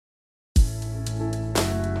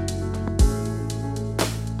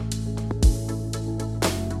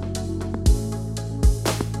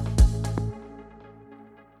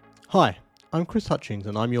Hi, I'm Chris Hutchings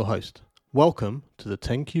and I'm your host. Welcome to the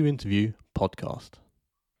 10Q Interview podcast.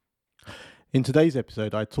 In today's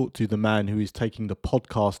episode, I talked to the man who is taking the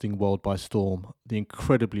podcasting world by storm, the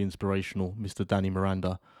incredibly inspirational Mr. Danny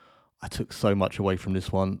Miranda. I took so much away from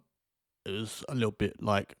this one. It was a little bit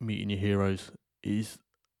like meeting your heroes. He's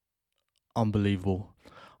unbelievable.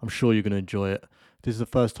 I'm sure you're going to enjoy it. If this is the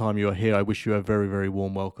first time you are here, I wish you a very, very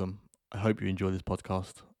warm welcome. I hope you enjoy this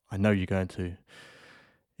podcast. I know you're going to.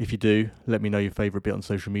 If you do, let me know your favourite bit on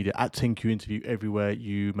social media at 10Q Interview everywhere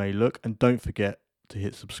you may look. And don't forget to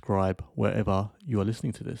hit subscribe wherever you are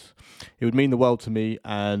listening to this. It would mean the world to me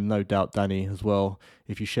and no doubt Danny as well.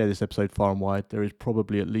 If you share this episode far and wide, there is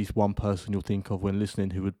probably at least one person you'll think of when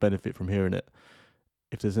listening who would benefit from hearing it.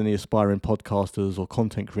 If there's any aspiring podcasters or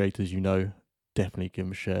content creators you know, definitely give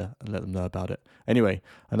them a share and let them know about it. Anyway,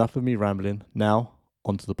 enough of me rambling. Now,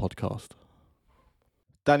 onto the podcast.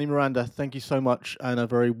 Danny Miranda, thank you so much and a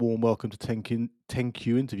very warm welcome to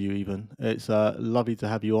 10Q Interview even. It's lovely to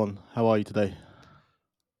have you on. How are you today?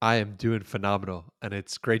 I am doing phenomenal, and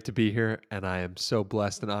it's great to be here, and I am so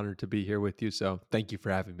blessed and honored to be here with you, so thank you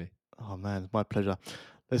for having me. Oh man, it's my pleasure.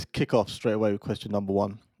 Let's kick off straight away with question number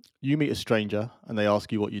one. You meet a stranger and they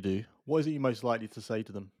ask you what you do. What is it you're most likely to say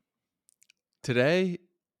to them? Today,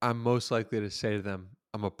 I'm most likely to say to them,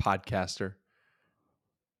 I'm a podcaster.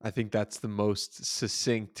 I think that's the most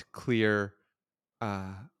succinct, clear,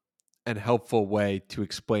 uh, and helpful way to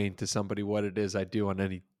explain to somebody what it is I do on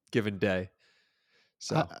any given day.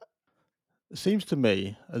 Uh, So, It seems to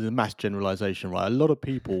me, as a mass generalization, right? A lot of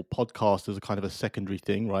people, podcasters are kind of a secondary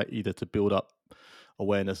thing, right? Either to build up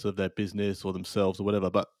awareness of their business or themselves or whatever.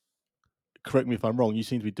 But correct me if I'm wrong, you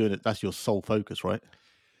seem to be doing it. That's your sole focus, right?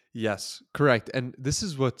 yes, correct. And this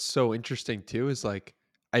is what's so interesting too is like,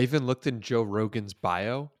 I even looked in Joe Rogan's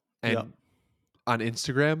bio Yeah. and on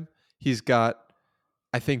Instagram, he's got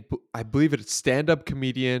I believe it's stand-up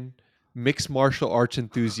comedian, mixed martial arts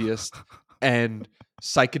enthusiast, and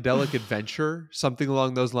psychedelic adventure, something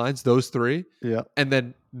along those lines. Those three, Yeah. and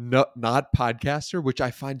then not podcaster, which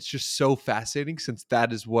I find just so fascinating, since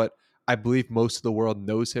that is what I believe most of the world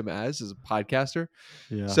knows him as a podcaster.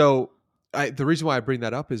 Yeah. So, the reason why I bring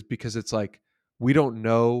that up is because it's like we don't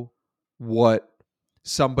know what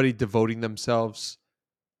somebody devoting themselves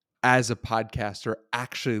as a podcaster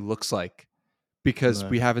actually looks like, because No.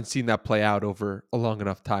 we haven't seen that play out over a long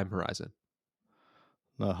enough time horizon.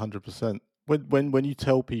 No, 100%. When you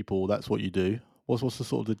tell people that's what you do, what's the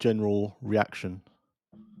sort of the general reaction?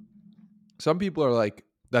 Some people are like,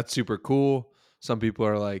 that's super cool. Some people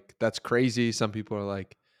are like, that's crazy. Some people are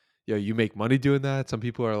like, yo, you make money doing that. Some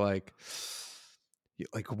people are like,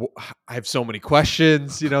 I have so many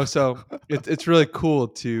questions, so it's really cool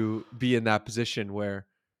to be in that position where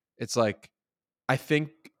it's like, I think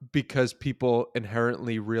because people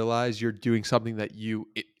inherently realize you're doing something that you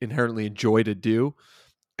inherently enjoy to do,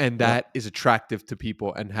 and Yeah. that is attractive to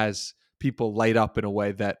people and has people light up in a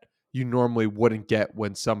way that you normally wouldn't get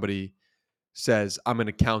when somebody says, I'm an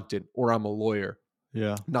accountant or I'm a lawyer.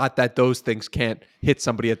 Yeah. Not that those things can't hit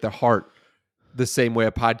somebody at their heart the same way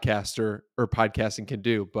a podcaster or podcasting can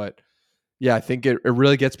do, but yeah, I think it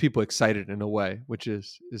really gets people excited in a way, which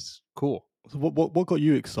is cool. So what got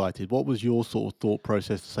you excited? What was your sort of thought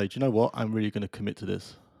process to say, do you know what? I'm really going to commit to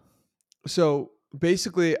this. So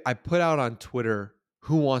basically, I put out on Twitter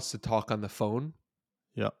who wants to talk on the phone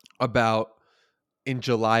Yeah. about in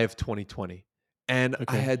July of 2020. And I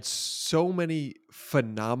Okay. had so many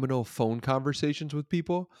phenomenal phone conversations with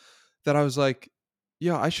people that I was like,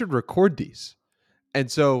 yeah, I should record these. And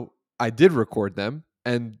so I did record them,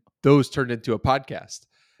 and those turned into a podcast.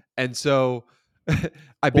 And so I What was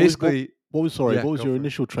what basically, what was sorry, yeah, what was go your for it.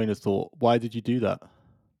 initial train of thought? Why did you do that?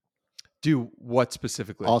 Do what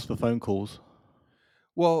specifically? Ask for phone calls.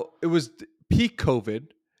 Well, it was peak COVID.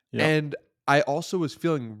 Yeah. And I also was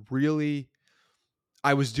feeling really,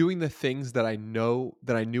 I was doing the things that I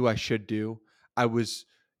knew I should do. I was,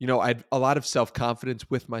 I had a lot of self confidence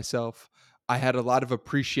with myself. I had a lot of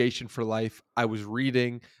appreciation for life. I was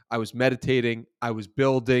reading, I was meditating, I was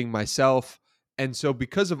building myself. And so,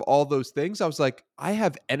 because of all those things, I was like, I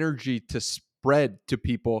have energy to spread to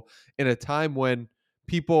people in a time when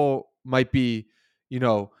people might be, you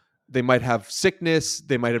know, they might have sickness,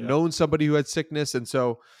 they might have Yeah. known somebody who had sickness. And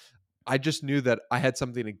so, I just knew that I had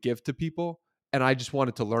something to give to people, and I just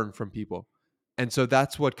wanted to learn from people. And so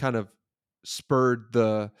that's what kind of spurred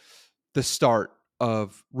the start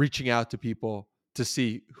of reaching out to people to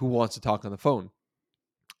see who wants to talk on the phone.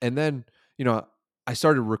 And then, I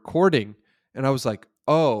started recording, and I was like,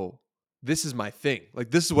 "Oh, this is my thing.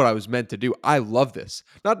 Like, this is what I was meant to do. I love this."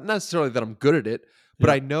 Not necessarily that I'm good at it, but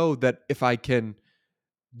Yeah. I know that if I can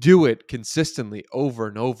do it consistently over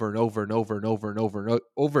and over and over and over and over and over and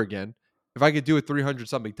over again, if I could do it 300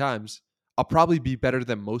 something times, I'll probably be better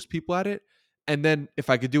than most people at it. And then if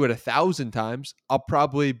I could do it 1,000 times, I'll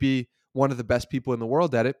probably be one of the best people in the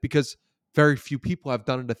world at it because very few people have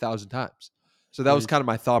done it 1,000 times. So that was Very kind true. of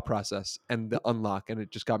my thought process and the unlock, and it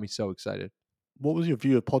just got me so excited. What was your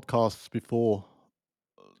view of podcasts before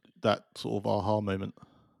that sort of aha moment?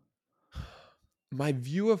 My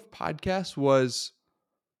view of podcasts was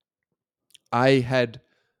I had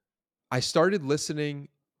I started listening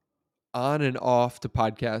on and off to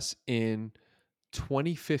podcasts in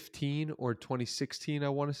 2015 or 2016, I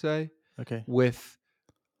want to say, Okay. with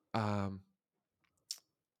um,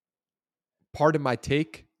 Part of My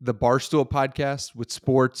Take, the Barstool podcast with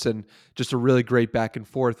sports and just a really great back and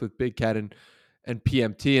forth with Big Cat and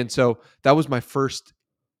PMT. And so that was my first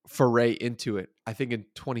foray into it. I think in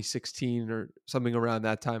 2016 or something around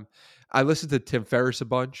that time. I listened to Tim Ferriss a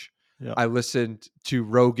bunch. Yeah. I listened to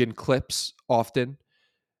Rogan clips often,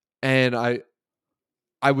 and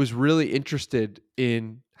I was really interested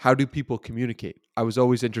in how do people communicate. I was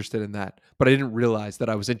always interested in that, but I didn't realize that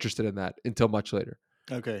I was interested in that until much later.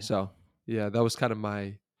 Okay. So, yeah, that was kind of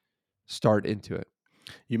my start into it.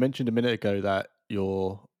 You mentioned a minute ago that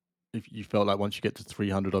if you felt like once you get to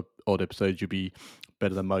 300 odd episodes, you'll be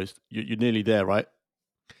better than most. You're nearly there, right?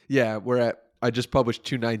 Yeah, I just published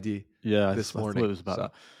 290 Yeah, this I thought morning. it was about So,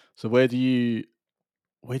 that. So where do you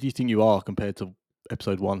think you are compared to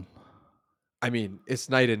episode one? I mean, it's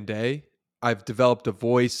night and day. I've developed a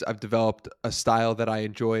voice, I've developed a style that I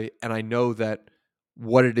enjoy, and I know that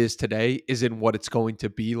what it is today isn't what it's going to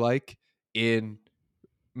be like in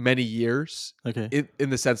many years. Okay. In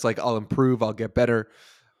the sense, like, I'll improve, I'll get better.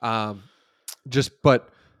 Um, but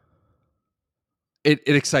it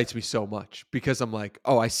excites me so much because I'm like,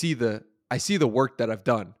 oh, I see the work that I've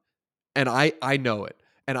done, and I know it,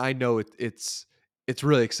 and I know it's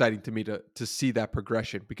really exciting to me to see that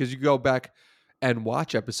progression because you go back and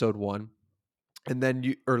watch episode one, and then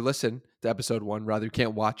you or listen to episode one rather. You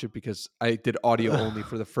can't watch it because I did audio only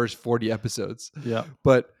for the first 40 episodes, Yeah.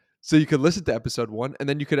 but so you could listen to episode one, and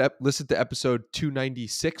then you could listen to episode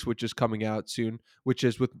 296, which is coming out soon, which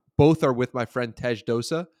is with both are with my friend Tej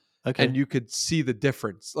Dosa, Okay. and you could see the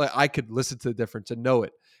difference. Like I could listen to the difference and know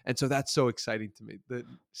it, and so that's so exciting to me. Well,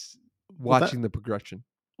 that Watching the progression.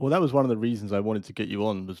 well, that was one of the reasons I wanted to get you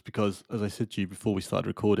on was because, as I said to you before we started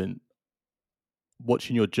recording,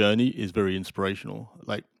 watching your journey is very inspirational.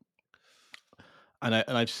 Like, and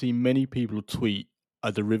I've seen many people tweet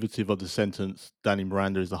a derivative of the sentence Danny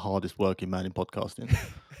Miranda is the hardest working man in podcasting,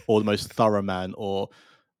 or the most thorough man, or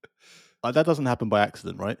that doesn't happen by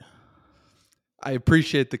accident, right? I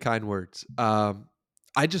appreciate the kind words.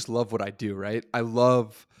 I just love what I do. Right. I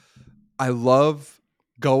love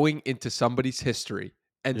going into somebody's history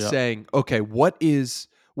and Yeah, saying, okay, what is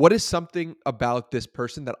something about this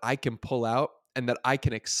person that I can pull out and that I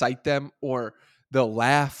can excite them, or they'll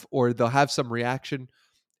laugh or they'll have some reaction.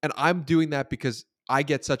 And I'm doing that because I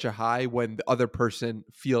get such a high when the other person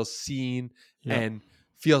feels seen yeah, and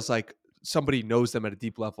feels like somebody knows them at a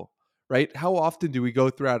deep level, right? How often do we go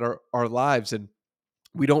throughout our lives and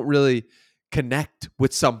we don't really connect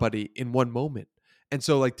with somebody in one moment? And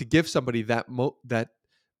so like to give somebody that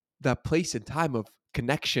place and time of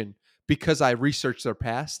connection because I researched their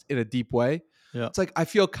past in a deep way. yeah. It's like I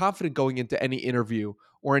feel confident going into any interview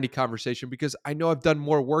or any conversation because I know I've done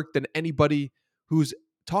more work than anybody who's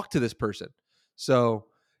talked to this person. So,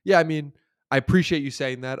 yeah, I mean, I appreciate you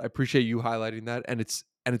saying that. I appreciate you highlighting that, and it's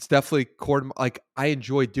definitely core to like I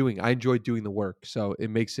enjoy doing the work. So, it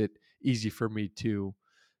makes it easy for me to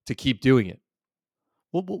keep doing it.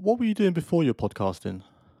 What were you doing before your podcasting?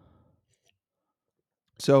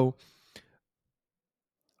 So,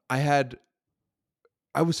 I had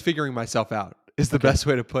I was figuring myself out is the Okay, best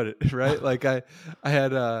way to put it, right? Like I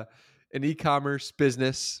had an e-commerce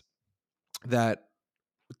business that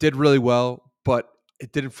did really well, but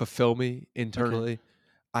it didn't fulfill me okay, internally.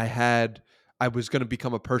 I was going to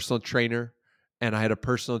become a personal trainer, and I had a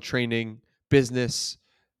personal training business,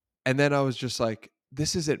 and then I was just like,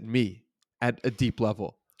 this isn't me at a deep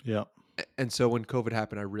level. yeah, And so when COVID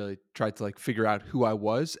happened, I really tried to like figure out who I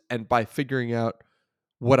was, and by figuring out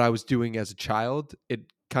what I was doing as a child, it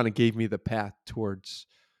kind of gave me the path towards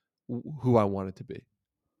who I wanted to be.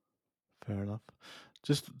 fair enough.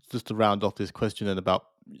 Just to round off this question then about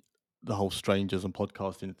the whole strangers and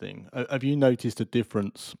podcasting thing, have you noticed a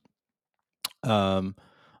difference? Um,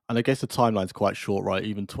 and I guess the timeline's quite short, right?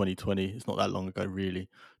 Even 2020, it's not that long ago, really.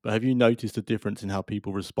 But have you noticed a difference in how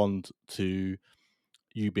people respond to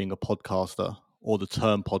you being a podcaster, or the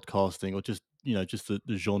term podcasting, or just just the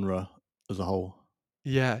genre as a whole?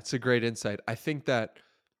 Yeah, it's a great insight. I think that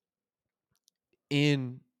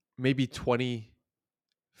in maybe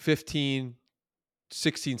 2015,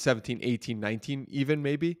 16, 17, 18, 19, even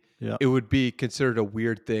maybe, Yeah. it would be considered a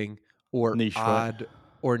weird thing or Niche, right? odd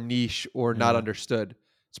or niche or not Yeah. understood.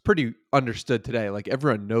 It's pretty understood today. Like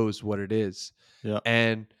everyone knows what it is. Yeah.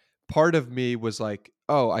 And part of me was like,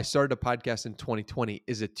 oh, I started a podcast in 2020.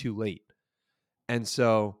 Is it too late? And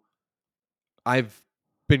so I've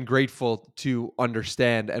been grateful to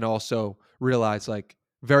understand and also realize like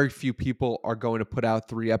very few people are going to put out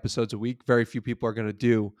 3 episodes a week. Very few people are going to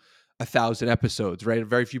do 1,000 episodes, right?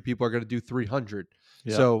 Very few people are going to do 300.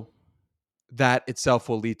 Yeah. So that itself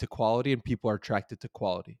will lead to quality and people are attracted to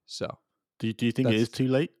quality. So Do you think it is that's too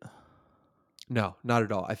late? no, not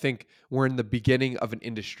at all. I think we're in the beginning of an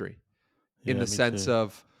industry in Yeah, the me sense too.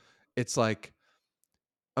 of it's like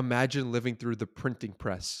imagine living through the printing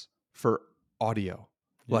press for audio.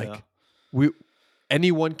 Yeah. Like we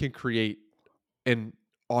anyone can create an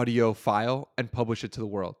audio file and publish it to the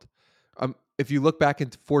world. If you look back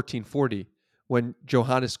into 1440 when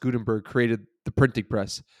Johannes Gutenberg created the printing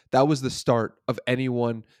press, that was the start of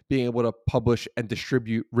anyone being able to publish and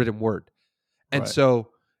distribute written word. And Right.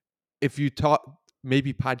 so if you talk,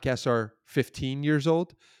 maybe podcasts are 15 years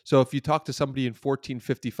old. So if you talk to somebody in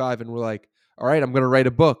 1455 and we're like, all right, I'm going to write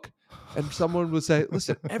a book. And someone would say,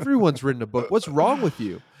 listen, everyone's written a book. What's wrong with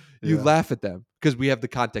you? You Yeah, laugh at them because we have the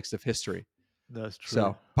context of history. that's true.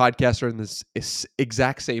 So podcasts are in this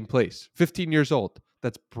exact same place. 15 years old.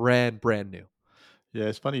 That's brand new. Yeah,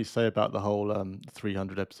 it's funny you say about the whole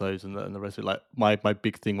 300 episodes and the rest of it. Like my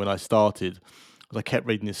big thing when I started was I kept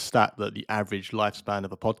reading this stat that the average lifespan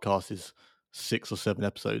of a podcast is 6 or 7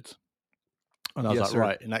 episodes. And I was Yes, like, sir.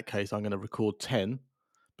 right, in that case, I'm going to record 10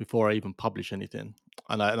 before I even publish anything.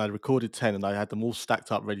 And I recorded 10 and I had them all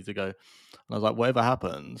stacked up ready to go. And I was like, whatever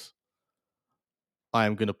happens, I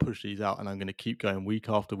am going to push these out and I'm going to keep going week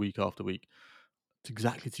after week after week. It's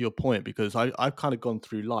exactly to your point because I've kind of gone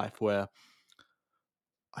through life where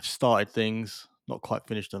I've started things, not quite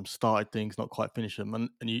finished them, started things, not quite finished them.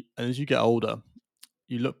 And as you get older,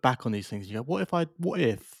 you look back on these things and you go, what if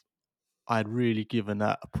I had really given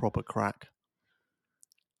that a proper crack?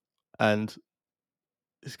 And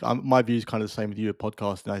my view is kind of the same with you with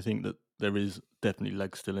podcasting. I think that there is definitely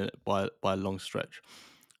legs still in it by a long stretch.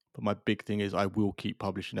 But my big thing is I will keep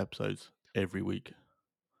publishing episodes every week.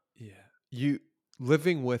 Yeah. You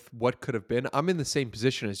living with what could have been. I'm in the same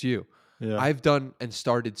position as you. Yeah. I've done and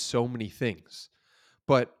started so many things.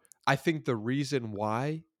 But I think the reason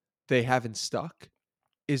why they haven't stuck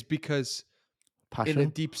is because Passion. in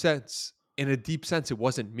a deep sense, it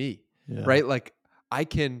wasn't me, Yeah. right? Like I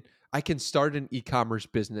can I can start an e-commerce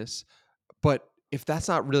business, but if that's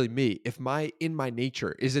not really me, if my in my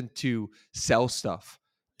nature isn't to sell stuff,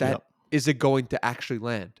 Yep. that isn't going to actually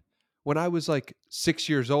land. When I was like 6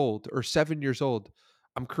 years old or 7 years old,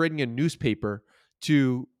 I'm creating a newspaper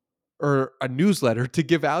to or a newsletter to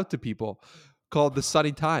give out to people called the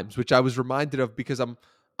Sunny Times, which I was reminded of because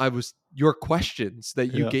I was your questions that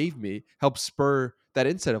you Yeah. gave me helped spur that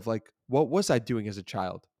insight of like, what was I doing as a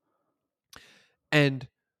child? And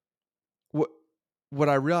what what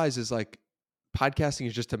I realize is like podcasting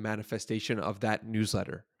is just a manifestation of that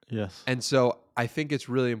newsletter. Yes. And so I think it's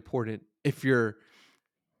really important if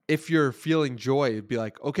you're feeling joy, it'd be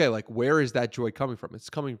like, okay, like where is that joy coming from? It's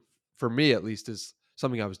coming for me at least is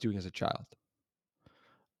something I was doing as a child.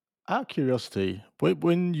 Out of curiosity,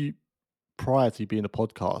 when you prior to you being a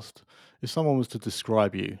podcast, if someone was to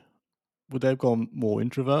describe you, would they have gone more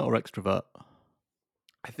introvert or extrovert?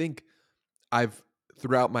 I think I've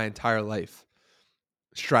throughout my entire life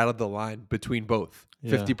straddled the line between both,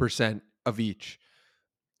 Yeah. 50% of each.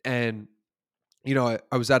 And I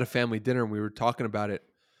was at a family dinner and we were talking about it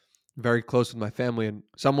very close with my family, and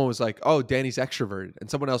someone was like, "Oh, Danny's extroverted," and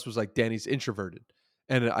someone else was like, "Danny's introverted."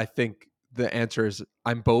 And I think the answer is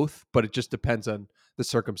I'm both, but it just depends on the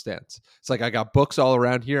circumstance. It's like I got books all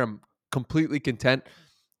around here. I'm completely content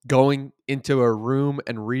going into a room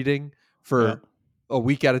and reading Yeah. for a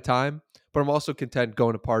week at a time, but I'm also content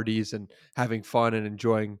going to parties and having fun and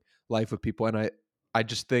enjoying life with people. And I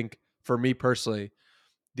just think for me personally,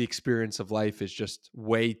 the experience of life is just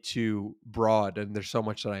way too broad and there's so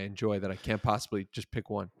much that I enjoy that I can't possibly just pick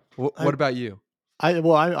one. What I about you?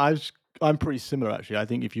 I'm pretty similar actually. I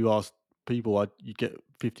think if you ask people, you get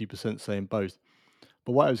 50% saying both.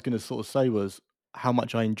 But what I was going to sort of say was how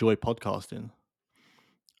much I enjoy podcasting,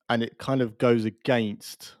 and it kind of goes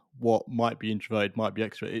against what might be introverted, might be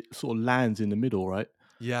extra. It sort of lands in the middle, right?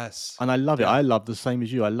 Yes. And I love it. Yeah. I love the same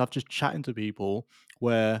as you. I love just chatting to people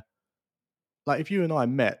where, like, if you and I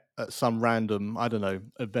met at some random, I don't know,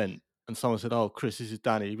 event and someone said, "Oh, Chris, this is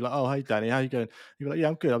Danny," you'd be like, "Oh, hey, Danny, how you going?" You'd be like, "Yeah,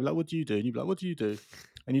 I'm good." I'd be like, "What do you do?" And you'd be like, "What do you do?"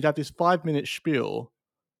 And you'd have this 5 minute spiel,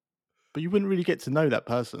 but you wouldn't really get to know that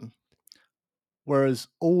person. Whereas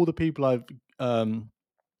all the people I've um,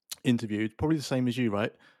 interviewed, probably the same as you,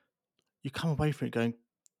 right? You come away from it going,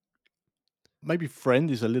 maybe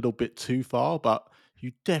friend is a little bit too far, but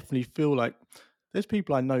you definitely feel like there's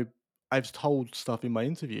people I know I've told stuff in my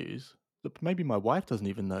interviews that maybe my wife doesn't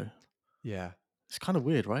even know. Yeah. It's kind of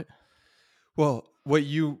weird, right? Well, what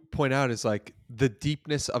you point out is like the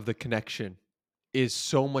deepness of the connection is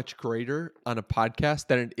so much greater on a podcast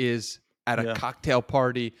than it is at a Yeah. cocktail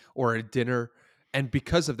party or a dinner. And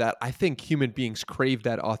because of that, I think human beings crave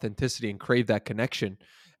that authenticity and crave that connection.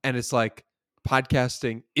 And it's like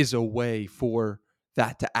podcasting is a way for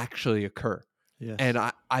that to actually occur. And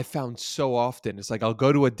Yes. I found so often it's like I'll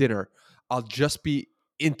go to a dinner, I'll just be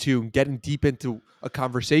into getting deep into a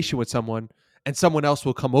conversation with someone, and someone else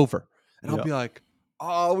will come over. And I'll Yeah. be like,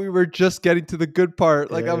 oh, we were just getting to the good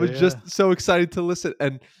part. Like Yeah. I Yeah. was Yeah. just so excited to listen.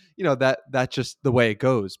 And that's just the way it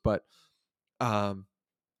goes. But um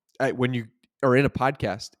when you are in a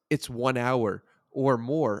podcast, it's 1 hour or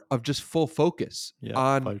more of just full focus Yeah.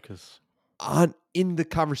 on Focus. in the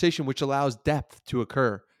conversation, which allows depth to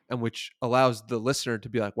occur and which allows the listener to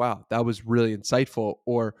be like, wow, that was really insightful,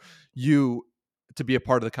 or you to be a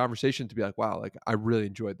part of the conversation to be like, wow, like I really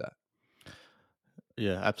enjoyed that.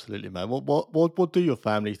 Yeah. Absolutely, man. What do your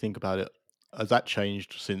family think about it? Has that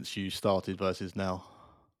changed since you started versus now?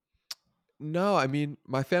 No, I mean,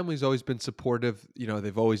 my family's always been supportive.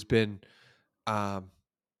 They've always been um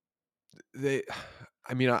they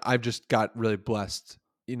I mean, I've just got really blessed.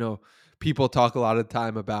 People talk a lot of the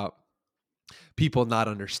time about people not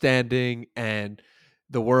understanding and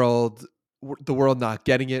the world the world not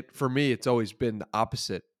getting it. For me, it's always been the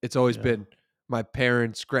opposite. It's always Yeah. been my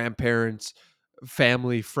parents, grandparents,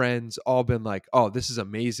 family, friends, all been like, oh, this is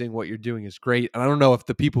amazing, what you're doing is great. And I don't know if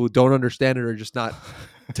the people who don't understand it are just not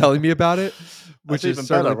telling me about it, That's which is even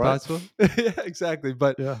better, certainly right? possible. Yeah, exactly.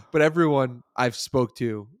 but Yeah. but everyone I've spoke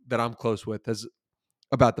to that I'm close with has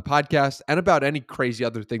about the podcast and about any crazy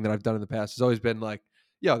other thing that I've done in the past has always been like,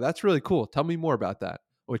 yo, that's really cool. Tell me more about that,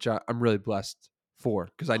 which I'm really blessed for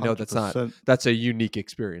because I know 100%. that's a unique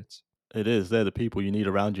experience. It is. They're the people you need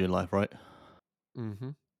around you in life, right? Hmm.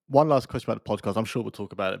 One last question about the podcast. I'm sure we'll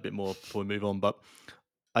talk about it a bit more before we move on, but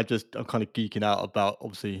I'm kind of geeking out about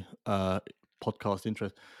obviously podcast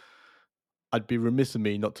interest. I'd be remiss of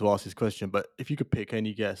me not to ask this question, but if you could pick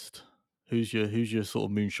any guest, who's your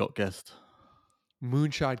sort of moonshot guest?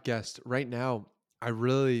 Moonshot guest. Right now, I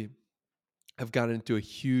really have gotten into a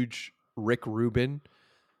huge Rick Rubin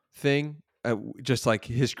thing. Just like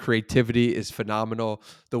his creativity is phenomenal.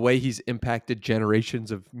 The way he's impacted generations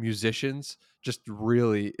of musicians just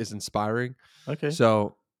really is inspiring. Okay.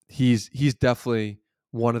 So he's definitely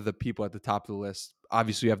one of the people at the top of the list.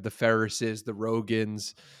 Obviously, you have the Ferrises, the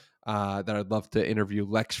Rogans that I'd love to interview.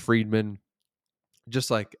 Lex Friedman, just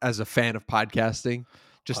like as a fan of podcasting,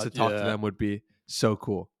 just to talk to Yeah, them would be so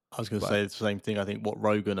cool. I was going to But say the same thing. I think what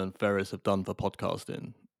Rogan and Ferris have done for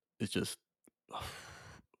podcasting is just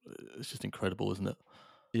it's just incredible, isn't it?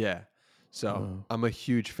 yeah, so Oh, I'm a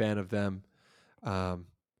huge fan of them. Um,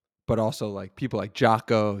 but also like people like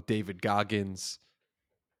Jocko, David Goggins,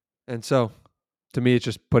 and so to me, it's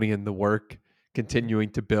just putting in the work, yeah. continuing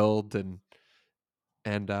to build, and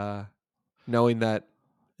knowing that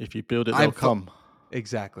If you build it, they'll I'm come.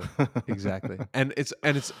 exactly, exactly, and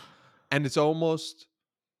it's almost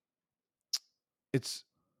it's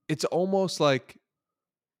it's almost like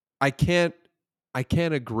I can't I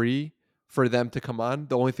can't agree for them to come on.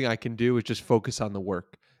 The only thing I can do is just focus on the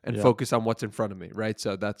work and Yeah. focus on what's in front of me, right?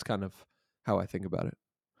 So that's kind of how I think about it.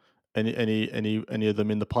 Any of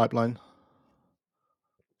them in the pipeline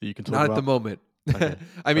that you can talk Not at the about? moment. Okay,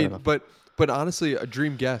 I fair mean, enough. but honestly, a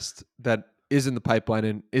dream guest that is in the pipeline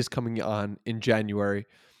and is coming on in January,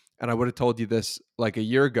 and I would have told you this like a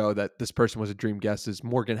year ago that this person was a dream guest is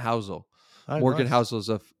Morgan Housel. Oh, Morgan nice. Housel is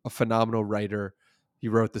a phenomenal writer. He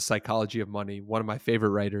wrote The Psychology of Money, one of my favorite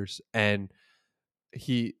writers, and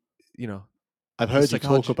he, you know, the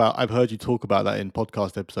psychology. I've heard you talk about that in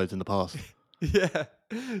podcast episodes in the past. Yeah.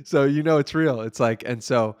 So it's real. It's like, and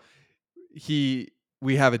so he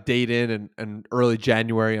we have a date in early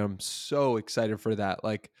January. I'm so excited for that.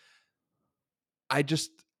 Like I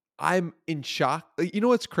just I'm in shock. Like,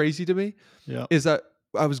 what's crazy to me Yeah. is that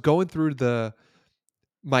I was going through the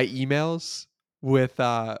my emails with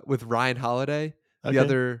Ryan Holiday the Okay.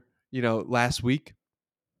 other, last week,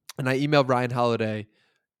 and I emailed Ryan Holiday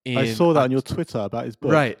I in saw that on your Twitter about his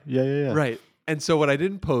book. right, Yeah, yeah, yeah. right. And so what I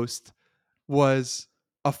didn't post was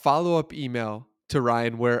a follow-up email to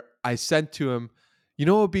Ryan where I sent to him, you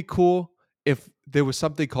know what would be cool if there was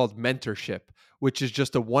something called mentorship, which is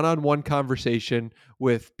just a one-on-one conversation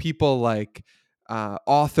with people like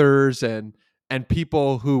authors and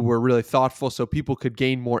people who were really thoughtful, so people could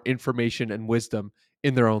gain more information and wisdom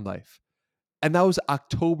in their own life. And that was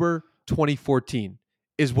October 2014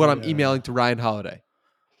 is what I'm Yeah. emailing to Ryan Holiday.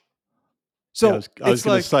 Yeah, So I was it's going to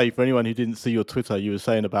like, say, for anyone who didn't see your Twitter, you were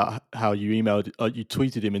saying about how you you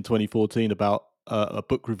tweeted him in 2014 about a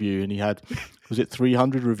book review, and he had, was it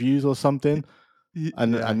 300 reviews or something? yeah,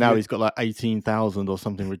 And now he's got like 18,000 or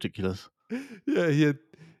something ridiculous. yeah,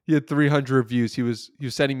 he had 300 reviews. He was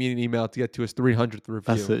sending me an email to get to his 300th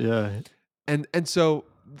That's review. it, yeah. And so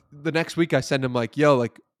the next week I send him like, yo,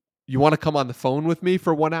 like, you want to come on the phone with me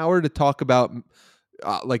for 1 hour to talk about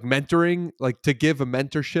like mentoring, like to give a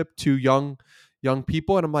mentorship to young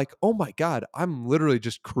people? And I'm like, oh my God, I'm literally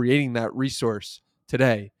just creating that resource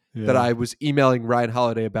today that Yeah. I was emailing Ryan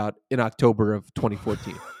Holiday about in October of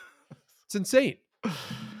 2014. It's insane. It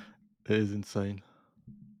is insane.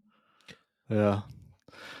 Yeah.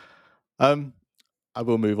 I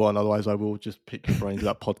will move on, otherwise I will just pick your brains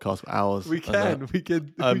about podcast for hours. We can, we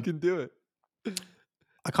um, can do it.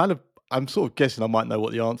 I'm sort of guessing I might know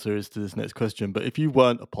what the answer is to this next question, but if you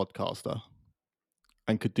weren't a podcaster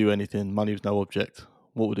and could do anything, money was no object,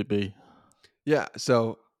 what would it be? Yeah.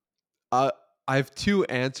 So uh, I have two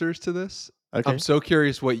answers to this. I'm Okay. so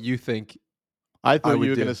curious what you think I I thought you would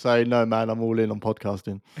were going do. to say, no, man, I'm all in on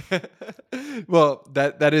podcasting. Well,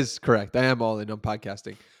 that is correct. I am all in on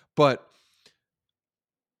podcasting. But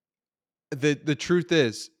the truth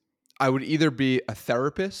is, I would either be a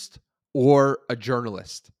therapist or a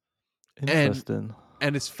journalist. And Interesting.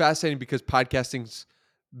 and it's fascinating because podcasting's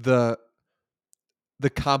the the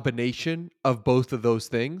combination of both of those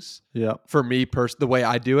things Yeah. for me the way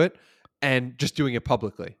I do it, and just doing it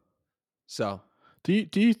publicly. So, Do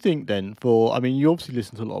you think then, for, I mean, you obviously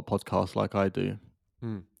listen to a lot of podcasts like I do.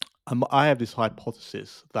 hmm. I have this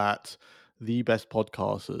hypothesis that the best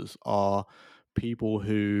podcasters are people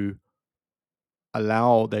who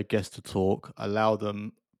allow their guests to talk, allow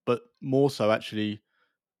them, but more so actually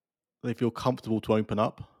they feel comfortable to open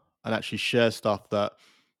up and actually share stuff that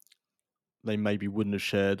they maybe wouldn't have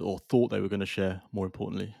shared or thought they were going to share, more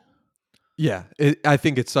importantly. Yeah, I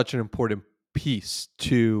think it's such an important piece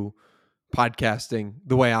to podcasting,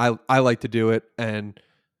 the way I like to do it. And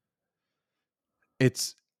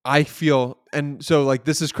it's, I feel, and so like,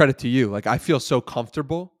 this is credit to you. Like, I feel so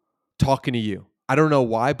comfortable talking to you. I don't know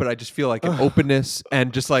why, but I just feel like an I openness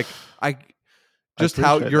and just like, just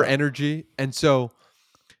how appreciate your that. energy. And so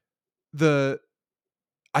the,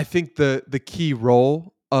 I think the key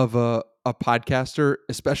role of a podcaster,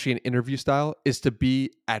 especially an interview style, is to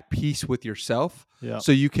be at peace with yourself, Yeah.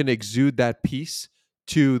 so you can exude that peace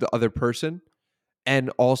to the other person. And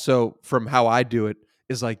also, from how I do it,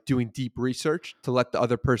 is like doing deep research to let the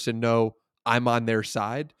other person know I'm on their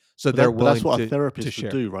side, so they're But that's willing what a to therapist would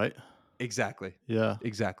share. do, right? Exactly. Yeah.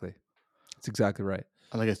 Exactly. That's exactly right.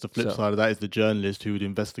 And I guess the flip So, side of that is the journalist who would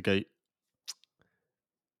investigate.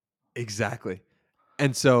 exactly.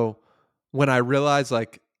 And so when I realized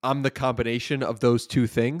like I'm the combination of those two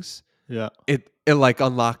things, Yeah. it like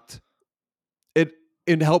unlocked it.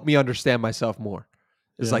 It helped me understand myself more.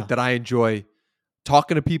 It's like Yeah. that I enjoy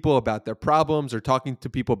talking to people about their problems, or talking to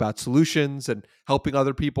people about solutions and helping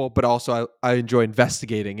other people, but also I enjoy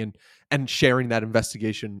investigating and sharing that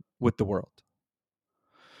investigation with the world.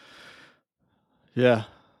 Yeah.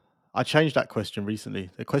 I changed that question recently.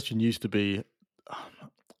 The question used to be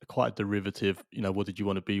quite a derivative, what did you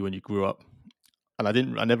want to be when you grew up? And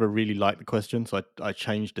I never really liked the question, so I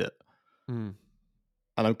changed it. Mm.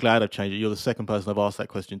 And I'm glad I've changed it. You're the second person I've asked that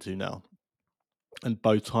question to now. And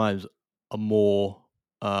both times a more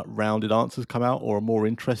rounded answers come out, or a more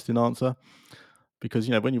interesting answer. Because,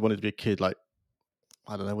 when you wanted to be a kid, like,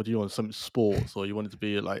 I don't know, what do you want? Some sports, or you wanted to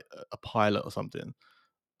be like a pilot or something. And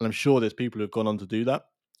I'm sure there's people who've gone on to do that.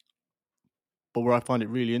 But where I find it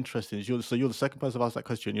really interesting is you're the second person I've asked that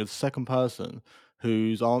question. You're the second person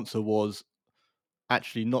whose answer was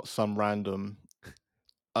actually not some random,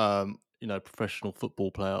 professional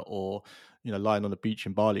football player, or, lying on the beach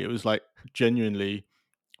in Bali. It was like genuinely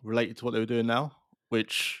related to what they were doing now,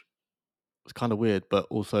 which was kind of weird, but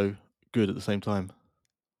also good at the same time.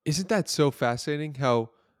 Isn't that so fascinating how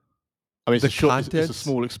I mean, the it's a contents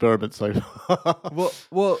small experiment, so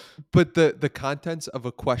well, but the contents of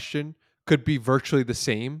a question could be virtually the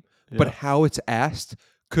same, but yeah, how it's asked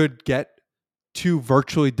could get two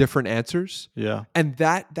virtually different answers. yeah, And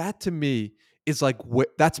that to me is like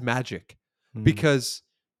that's magic, mm, because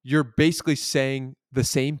you're basically saying the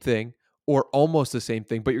same thing or almost the same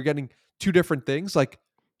thing, but you're getting two different things. Like,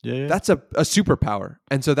 Yeah, yeah. That's a superpower.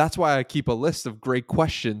 And so that's why I keep a list of great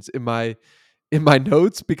questions in my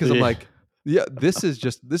notes, because I'm Yeah. like, yeah, this is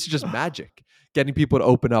just magic. Getting people to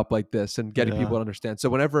open up like this and getting Yeah. people to understand. So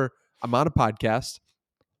whenever I'm on a podcast,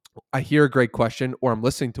 I hear a great question or I'm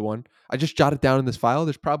listening to one, I just jot it down in this file.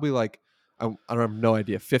 There's probably like, I don't have no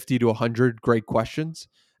idea, 50 to 100 great questions.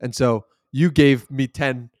 And so you gave me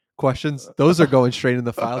 10 questions. Those are going straight in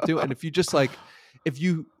the file too. And if you just like, if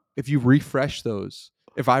you, if you refresh those,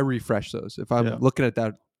 if I refresh those, if I'm Yeah. looking at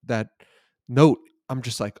that note, I'm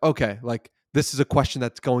just like, okay, like this is a question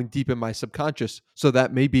that's going deep in my subconscious, so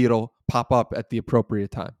that maybe it'll pop up at the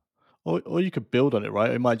appropriate time. Or you could build on it, right?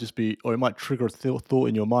 It might just be, or it might trigger a thought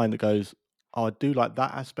in your mind that goes, "Oh, I do like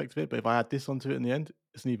that aspect of it, but if I add this onto it in the end,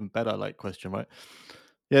 it's an even better like question, right?"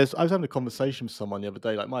 Yes, I was having a conversation with someone the other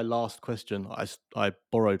day. Like my last question, I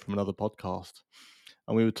borrowed from another podcast,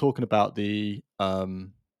 and we were talking about the I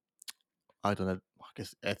don't know, I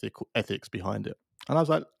guess ethics behind it. And I was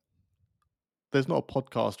like, "There's not a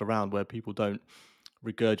podcast around where people don't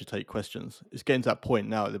regurgitate questions. It's getting to that point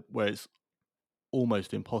now where it's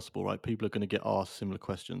almost impossible, right? People are going to get asked similar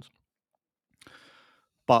questions.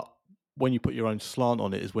 But when you put your own slant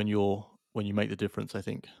on it is when you make the difference, I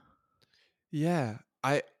think. Yeah.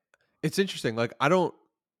 It's interesting. Like, I don't,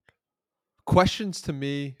 questions to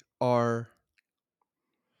me are,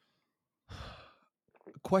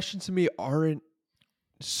 questions to me aren't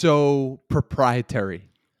so proprietary,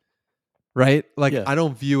 right? Like, Yeah. I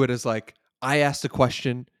don't view it as like, I asked a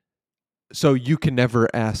question, so you can never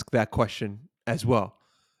ask that question as well.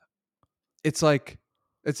 It's like,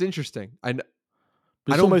 it's interesting. But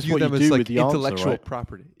I it's don't almost view what you them as do with like the answer, intellectual right?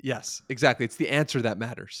 property. Yes, exactly. It's the answer that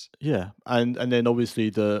matters. Yeah. And then obviously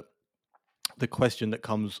the question that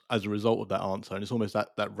comes as a result of that answer. And it's almost that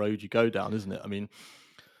road you go down, isn't it? I mean,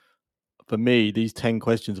 for me, these 10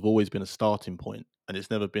 questions have always been a starting point, and it's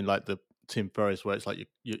never been like the Tim Ferriss where it's like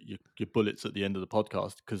your bullets at the end of the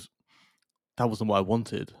podcast, because that wasn't what I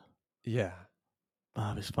wanted. Yeah.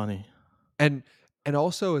 Ah, it's funny. And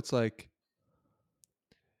also it's like,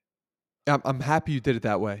 I'm happy you did it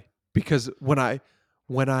that way, because when I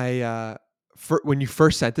when you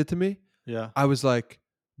first sent it to me, Yeah. I was like,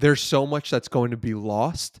 there's so much that's going to be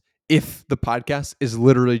lost if the podcast is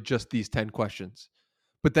literally just these 10 questions.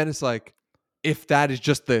 But then it's like, if that is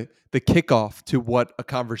just the kickoff to what a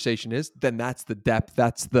conversation is, then that's the depth,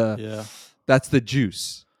 Yeah. that's the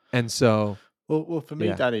juice. And so, Well, for me,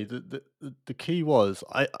 yeah. Danny, the key was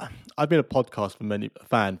I've been a podcast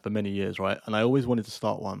fan for many years, right? And I always wanted to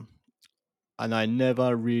start one, and I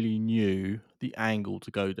never really knew the angle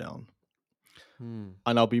to go down. Hmm.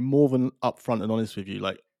 And I'll be more than upfront and honest with you.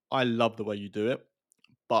 Like, I love the way you do it,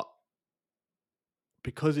 but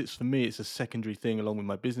because it's for me, it's a secondary thing along with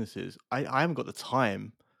my businesses. I haven't got the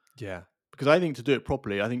time, Yeah. because I think to do it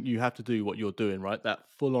properly, I think you have to do what you're doing, right? That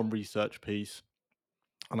full on research piece.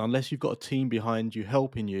 And unless you've got a team behind you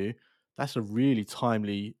helping you, that's a really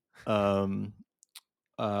timely um,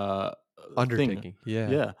 uh, thing. Undertaking. Yeah.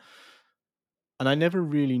 Yeah. And I never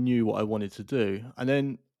really knew what I wanted to do. And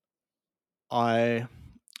then I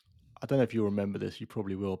I don't know if you'll remember this, you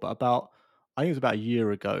probably will, but I think it was about a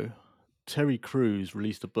year ago, Terry Crews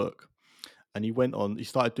released a book, and he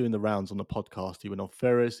started doing the rounds on the podcast. He went on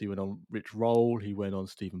Ferris, he went on Rich Roll, he went on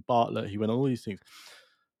Stephen Bartlett, he went on all these things.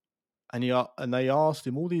 And they asked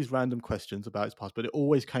him all these random questions about his past, but it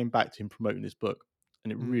always came back to him promoting his book.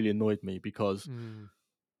 And it really Mm. annoyed me, because Mm.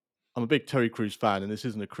 I'm a big Terry Crews fan, and this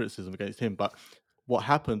isn't a criticism against him, but what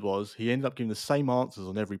happened was he ended up giving the same answers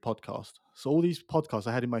on every podcast. So all these podcasts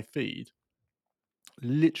I had in my feed,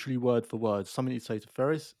 literally word for word, something he'd say to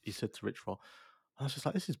Ferris, he said to Rich Roll. And I was just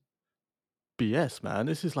like, this is BS, man.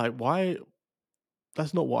 This is like, why?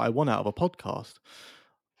 That's not what I want out of a podcast.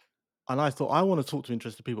 And I thought, I want to talk to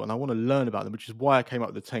interested people and I want to learn about them, which is why I came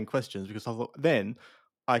up with the 10 questions, because I thought then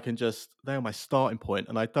they're my starting point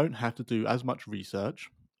and I don't have to do as much research.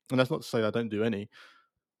 And that's not to say I don't do any,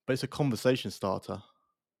 but it's a conversation starter.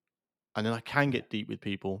 And then I can Yeah. get deep with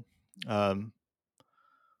people. Um,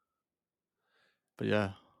 but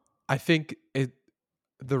yeah, I think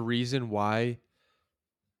the reason why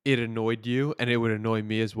it annoyed you, and it would annoy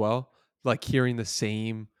me as well, like hearing the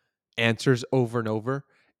same answers over and over,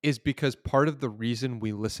 is because part of the reason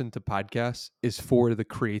we listen to podcasts is for the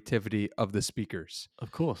creativity of the speakers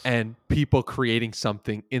of course. and people creating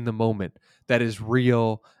something in the moment that is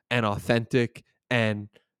real and authentic and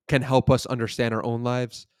can help us understand our own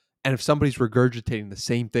lives. And if somebody's regurgitating the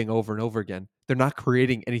same thing over and over again, they're not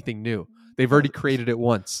creating anything new. They've No, already created it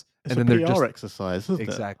once, it's and a then they're PR just, exercise, isn't it?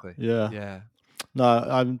 exactly. Yeah. Yeah. No,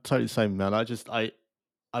 I'm totally the same, man.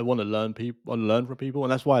 I want to learn from people,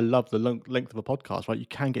 and that's why I love the length of a podcast. Right, you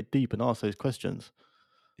can get deep and ask those questions.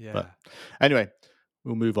 But Yeah. anyway,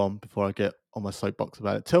 we'll move on before I get on my soapbox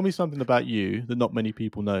about it. Tell me something about you that not many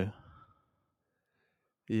people know.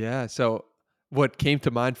 Yeah. So what came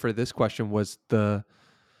to mind for this question was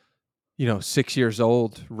 6 years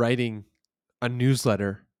old writing a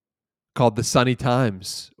newsletter called the Sunny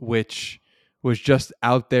Times, which was just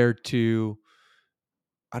out there to,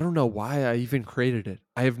 I don't know why I even created it.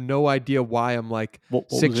 I have no idea why I'm like What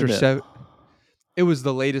was six or in it? seven. It was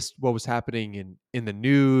the latest, what was happening in the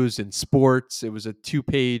news and sports. It was a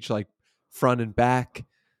 2-page, like, front and back,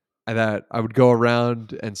 and that I would go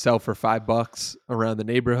around and sell for $5 around the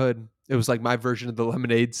neighborhood. It was like my version of the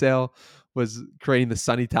lemonade sale, was creating the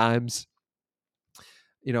Sunny Times.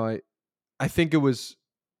 I think it was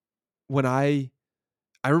when I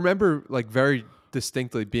remember, like, very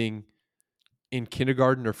distinctly being in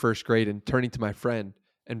kindergarten or first grade and turning to my friend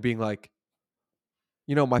and being like,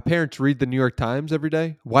 my parents read the New York Times every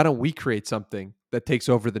day. Why don't we create something that takes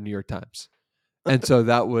over the New York Times? And so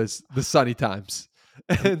that was the Sunny Times.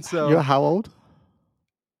 And You're so how old?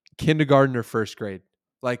 kindergarten or first grade.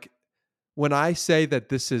 Like, when I say that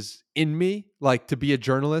this is in me, like, to be a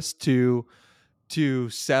journalist, to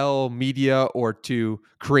sell media or to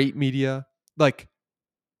create media, like,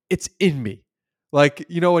 it's in me. Like,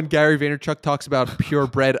 when Gary Vaynerchuk talks about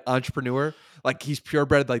purebred entrepreneur, like, he's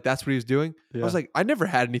purebred, like, that's what he was doing. I was Yeah. like, I never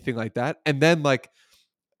had anything like that. And then, like,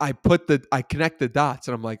 I connect the dots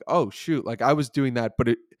and I'm like, oh shoot, like, I was doing that, but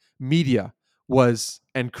media was,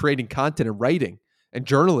 and creating content and writing and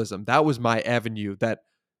journalism, that was my avenue that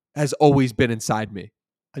has always been inside me.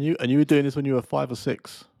 And you were doing this when you were 5 or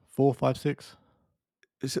 6, 4, 5, 6.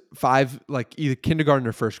 It's five, like, either kindergarten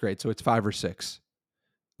or first grade, so it's 5 or 6.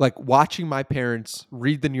 Like, watching my parents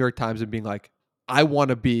read the New York Times and being like, I want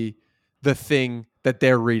to be the thing that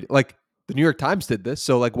they're reading. Like, the New York Times did this,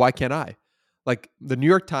 so, like, why can't I? Like, the New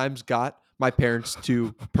York Times got my parents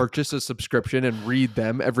to purchase a subscription and read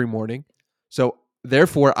them every morning. So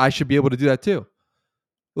therefore, I should be able to do that too.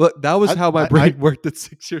 Look, that was I, how my I, I, brain worked at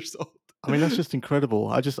 6 years old. I mean, that's just incredible.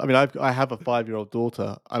 I have a 5-year-old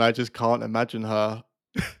daughter, and I just can't imagine her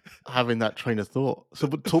having that train of thought. So,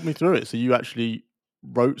 but talk me through it. So, you actually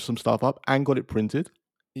wrote some stuff up and got it printed.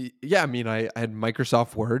 Yeah, I mean, I had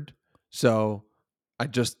Microsoft Word, so I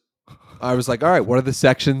was like, all right, what are the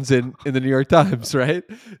sections in the New York Times, right?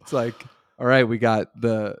 It's like, all right, we got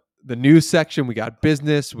the news section, we got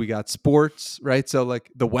business, we got sports, right? So,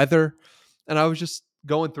 like, the weather, and I was just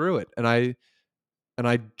going through it, and I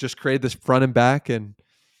just created this front and back, and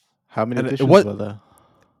How many it editions was were there?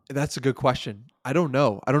 that's a good question. I don't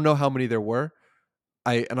know. I don't know how many there were.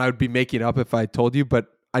 I would be making up if I told you, but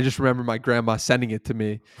I just remember my grandma sending it to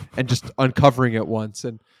me and just uncovering it once.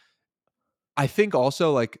 And I think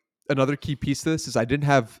also, like, another key piece to this is I didn't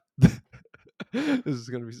have this is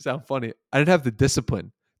going to sound funny. I didn't have the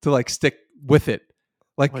discipline to, like, stick with it.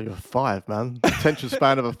 Well, Like, you're 5, man. The attention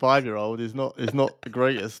span of a 5-year-old is not the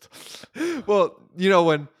greatest. well,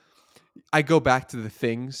 when I go back to the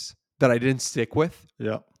things that I didn't stick with,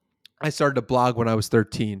 Yeah. I started a blog when I was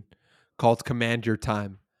 13 called Command Your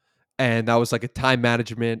Time. And that was like a time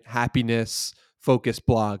management, happiness focused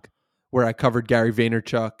blog where I covered Gary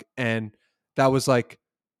Vaynerchuk. And that was like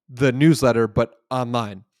the newsletter, but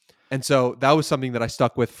online. And so that was something that I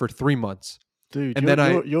stuck with for 3 months. Dude, And you're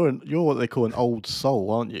then you're what they call an old soul,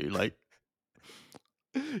 aren't you? Like,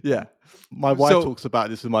 yeah. my wife So, talks about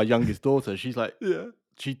this with my youngest daughter. She's like, yeah.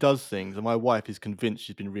 she does things, and my wife is convinced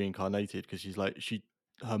she's been reincarnated because she's like,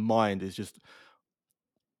 her mind is just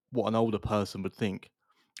what an older person would think.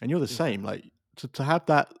 And you're the Yeah. same. Like, to have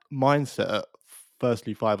that mindset at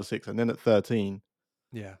firstly 5 or 6, and then at 13,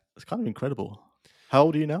 Yeah. it's kind of incredible. How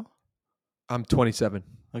old are you now? I'm 27.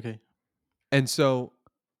 Okay. And so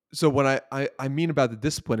what I mean about the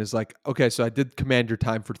discipline is, like, okay, so I did Command Your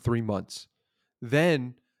Time for 3 months.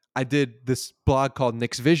 Then I did this blog called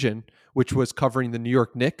Knicks Vision, which was covering the New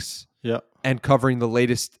York Knicks Yeah. and covering the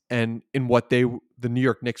latest and in what the New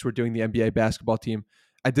York Knicks were doing, the NBA basketball team.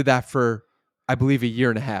 I did that for, I believe, a year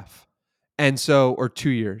and a half. And so, or 2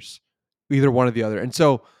 years, either one or the other. And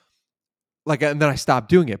so, like, and then I stopped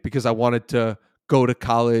doing it because I wanted to go to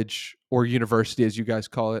college or university, as you guys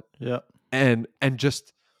call it, Yeah. and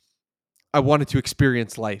just I wanted to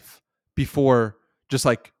experience life before just,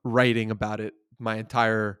 like, writing about it my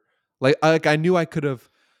entire, like, I knew I could have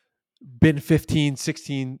been 15,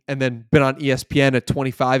 16 and then been on ESPN at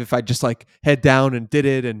 25 if I just, like, head down and did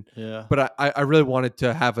it. And Yeah. but I really wanted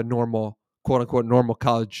to have a normal, quote unquote, normal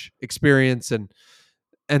college experience. And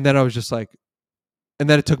then I was just like, and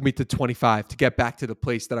then it took me to 25 to get back to the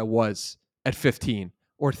place that I was at 15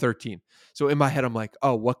 or 13. So in my head, I'm like,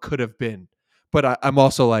 oh, what could have been? But I'm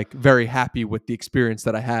also like very happy with the experience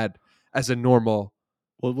that I had as a normal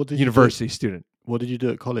Well, what did you do? university student. What did you do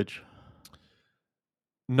at college?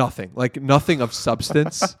 Nothing, like nothing of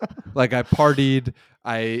substance. Like I partied.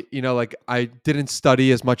 Like I didn't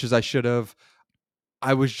study as much as I should have.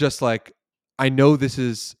 I was just like, I know this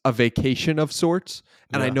is a vacation of sorts,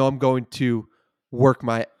 and I Yeah. know I'm going to work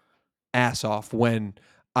my ass off when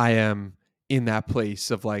I am in that place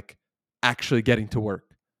of like actually getting to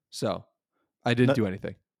work. So I didn't No, do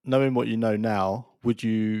anything. knowing what you know now, would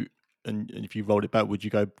you? And if you rolled it back, would you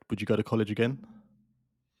go? Would you go to college again?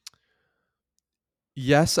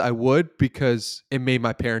 Yes, I would, because it made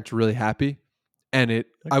my parents really happy, and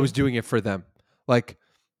I was Okay. doing it for them. Like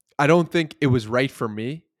I don't think it was right for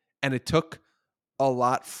me, and it took a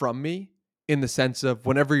lot from me in the sense of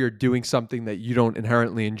whenever you're doing something that you don't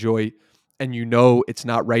inherently enjoy and you know it's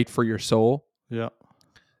not right for your soul, Yeah.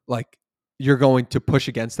 like you're going to push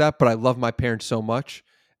against that. But I love my parents so much,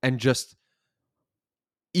 and just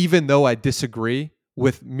even though I disagree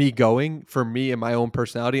with me going for me and my own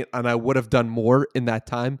personality, and I would have done more in that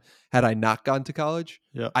time had I not gone to college,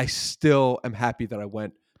 Yeah. I still am happy that I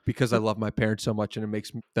went because I But love my parents so much and it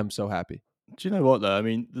makes them so happy. do you know what though? I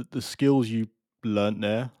mean, the skills you learnt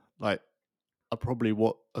there, like, are probably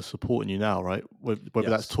what are supporting you now, right? Whether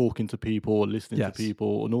that's Yes. talking to people or listening to Yes.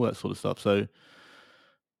 people and all that sort of stuff. So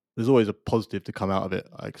there's always a positive to come out of it,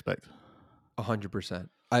 I expect. 100%.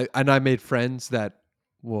 I made friends that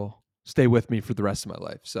will stay with me for the rest of my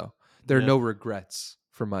life. So there are Yeah. no regrets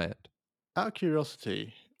from my end. Out of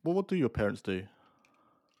curiosity, what do your parents do?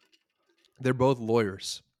 They're both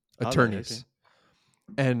lawyers, Are they? Okay. attorneys.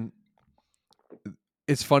 And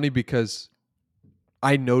it's funny because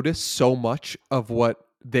I notice so much of what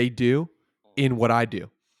they do in what I do,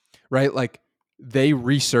 right? Like they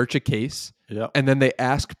research a case Yeah. and then they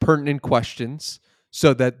ask pertinent questions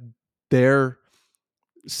so that their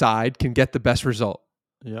side can get the best result.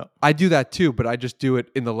 Yeah. I do that too, but I just do it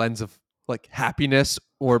in the lens of like happiness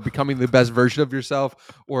or becoming the best version of yourself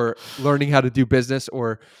or learning how to do business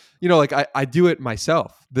or, like I do it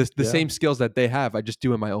myself. The Yeah. same skills that they have, I just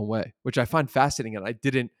do in my own way, which I find fascinating. And I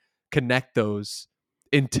didn't connect those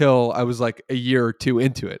until I was like a year or two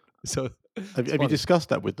into it. So it's Have you funny. discussed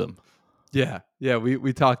that with them? Yeah. Yeah.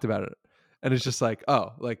 We talked about it. And it's just like,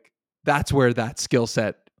 oh, like that's where that skill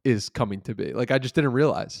set is coming to be. Like I just didn't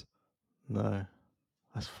realize. No.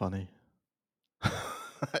 That's funny.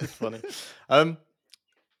 That's funny. Um,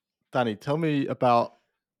 Danny, tell me about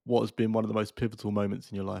what has been one of the most pivotal moments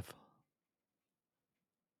in your life.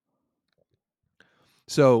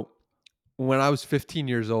 So when I was 15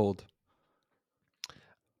 years old,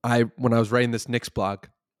 when I was writing this Knicks blog,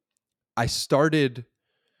 I started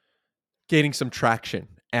gaining some traction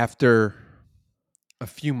after a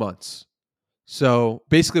few months. So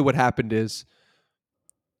basically what happened is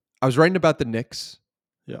I was writing about the Knicks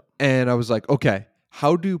Yeah. and I was like, okay,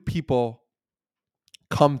 how do people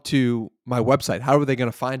come to my website? How are they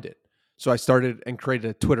going to find it? So I started and created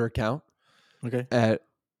a Twitter account Okay.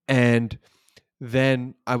 and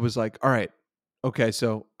then I was like, all right, okay,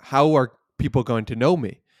 so how are people going to know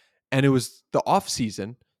me? And it was the off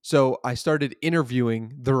season. So I started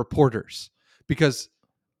interviewing the reporters because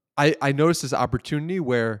I noticed this opportunity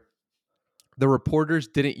where the reporters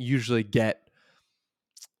didn't usually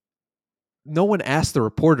no one asked the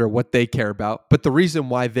reporter what they care about, but the reason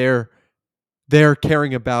why they're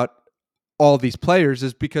caring about all these players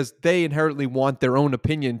is because they inherently want their own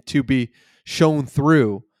opinion to be shown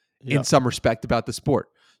through Yeah. in some respect about the sport.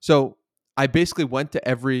 So I basically went to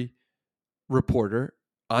every reporter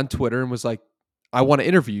on Twitter and was like, I want to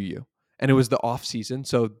interview you. And it was the off season.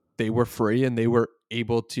 So they were free and they were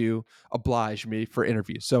able to oblige me for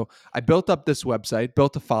interviews. So I built up this website,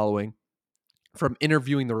 built a following from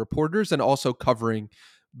interviewing the reporters and also covering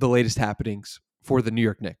the latest happenings for the New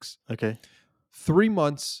York Knicks. Okay. 3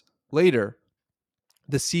 months later,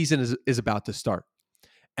 the season is about to start.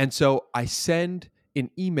 And so I send an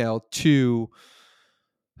email to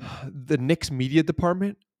the Knicks media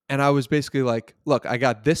department. And I was basically like, look, I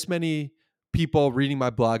got this many people reading my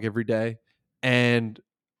blog every day. And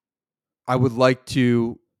I would like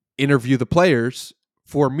to interview the players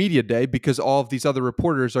for media day because all of these other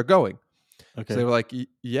reporters are going. So they Okay. were like,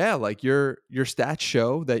 yeah, like your stats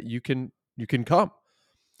show that you can come.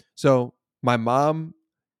 So my mom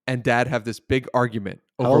and dad have this big argument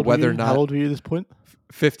How over old were whether or you? How not old were you at this point?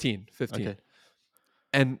 15. Okay.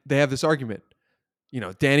 And they have this argument.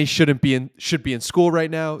 Danny should be in school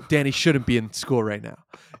right now. Danny shouldn't be in school right now.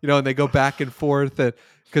 And they go back and forth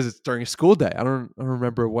because it's during a school day. I don't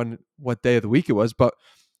remember what day of the week it was, but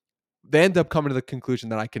they end up coming to the conclusion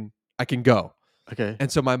that I can go. Okay.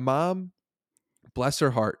 And so my mom, bless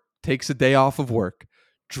her heart, takes a day off of work,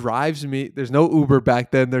 drives me. There's no Uber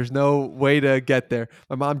back then. There's no way to get there.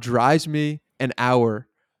 My mom drives me an hour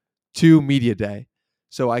to media day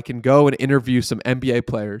so I can go and interview some NBA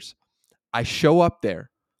players. I show up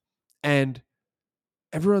there and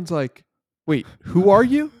everyone's like, "Wait, who are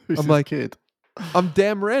you?" Who's I'm this like, kid? "I'm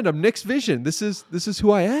Dan Miranda. I'm Nick's Vision. This is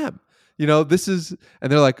who I am." This is,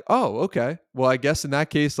 and they're like, "Oh, okay. Well, I guess in that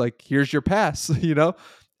case, like, here's your pass."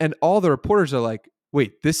 And all the reporters are like,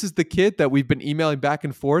 "Wait, this is the kid that we've been emailing back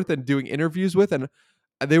and forth and doing interviews with," and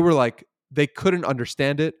they were like, they couldn't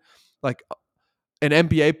understand it. Like, an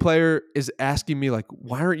NBA player is asking me, like,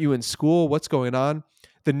 "Why aren't you in school? What's going on?"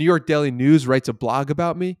 The New York Daily News writes a blog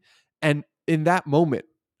about me, and in that moment,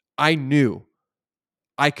 I knew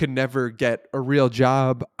I could never get a real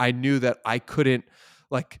job. I knew that I couldn't,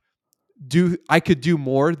 like, I could do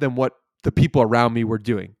more than what the people around me were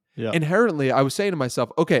doing. Yeah. Inherently, I was saying to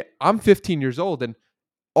myself, okay, I'm 15 years old and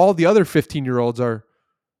all the other 15-year-olds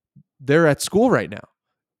they're at school right now.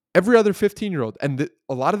 Every other 15-year-old. And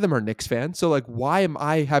a lot of them are Knicks fans. So, like, why am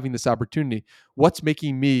I having this opportunity? What's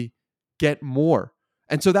making me get more?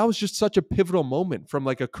 And so that was just such a pivotal moment from,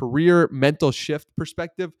 like, a career mental shift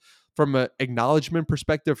perspective, from an acknowledgement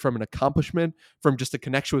perspective, from an accomplishment, from just a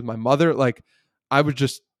connection with my mother. Like, I was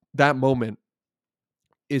just, that moment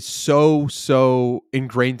is so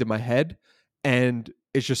ingrained in my head, and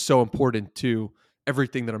it's just so important to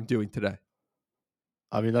everything that I'm doing today.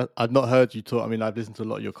 I mean, I've not heard you talk. I mean, I've listened to a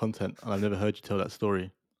lot of your content, and I've never heard you tell that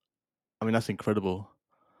story. I mean, that's incredible.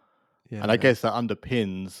 Yeah, And I man. guess that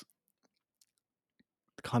underpins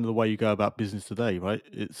kind of the way you go about business today, right?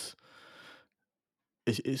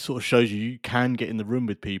 It sort of shows you can get in the room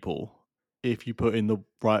with people if you put in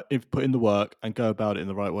the work and go about it in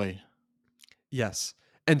the right way. Yes.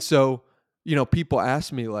 And so, people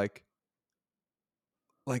ask me, are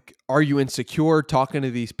you insecure talking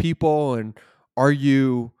to these people, and are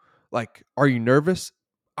you are you nervous?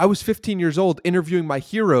 I was 15 years old interviewing my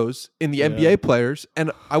heroes in the Yeah. NBA players,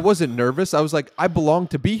 and I wasn't nervous. I was like, I belong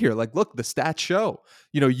to be here. Like, look, the stats show,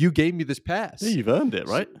 you gave me this Yeah, pass. you've earned it,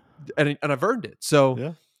 So, right? and I've earned it. So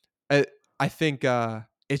Yeah. I think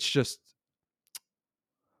it's just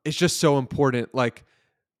so important, like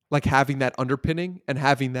having that underpinning and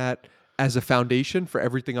having that as a foundation for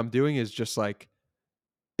everything I'm doing is just like,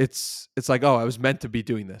 it's like, oh, I was meant to be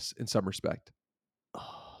doing this in some respect.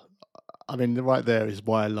 I mean, right there is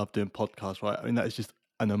why I love doing podcasts, right? I mean, that is just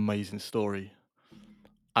an amazing story.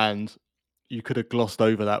 And you could have glossed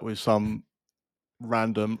over that with some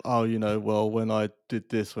random, oh, well, when I did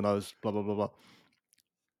this, when I was blah, blah, blah, blah.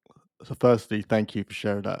 So, firstly, thank you for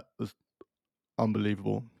sharing that. It's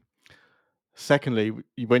unbelievable. Secondly,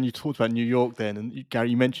 when you talked about New York then, and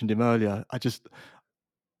Gary, you mentioned him earlier, I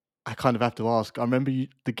kind of have to ask. I remember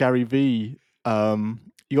the Gary V,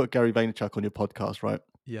 you got Gary Vaynerchuk on your podcast, right?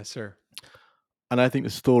 Yes, sir. And I think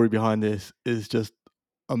the story behind this is just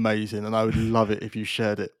amazing, and I would love it if you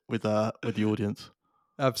shared it with the audience.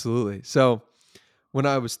 Absolutely. So when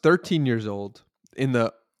I was 13 years old,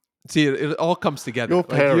 it all comes together. Your Like,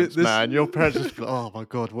 parents, man, your parents just, oh my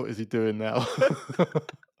God, what is he doing now?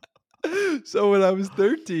 So when I was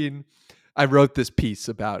 13, I wrote this piece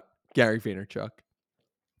about Gary Vaynerchuk,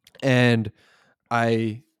 and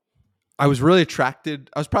I I was really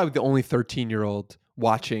attracted. I was probably the only 13-year-old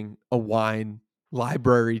watching a wine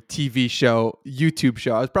library TV show, YouTube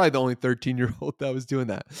show. I was probably the only 13-year-old that was doing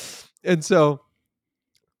that. And so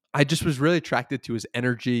I just was really attracted to his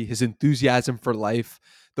energy, his enthusiasm for life,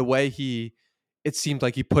 the way it seemed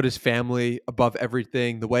like he put his family above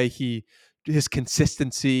everything, the way his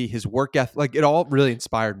consistency, his work ethic, like, it all really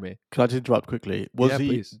inspired me. Can I just interrupt quickly? Yeah,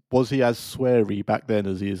 please. Was he as sweary back then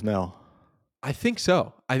as he is now? I think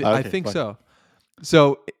so. I Okay, think fine. so.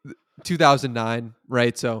 So 2009,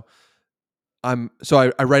 right? So I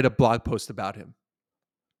write a blog post about him.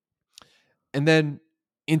 And then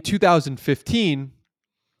in 2015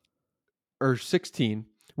 or 16,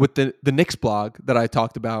 with the Knicks blog that I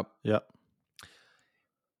talked about, Yeah.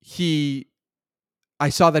 I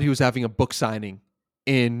saw that he was having a book signing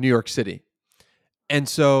in New York City. And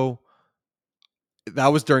so that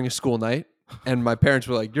was during a school night. And my parents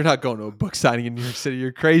were like, "You're not going to a book signing in New York City.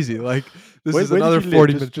 You're crazy. Like, this is Where did another you live?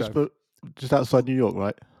 40-minute drive." Just outside New York,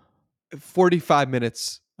 right? 45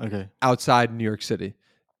 minutes Okay. outside New York City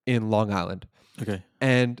in Long Island. Okay.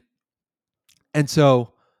 And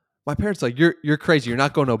so my parents like, you're crazy. You're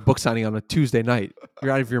not going to a book signing on a Tuesday night.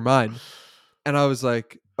 You're out of your mind. And I was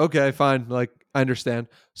like, okay, fine. Like, I understand.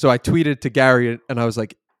 So I tweeted to Gary and I was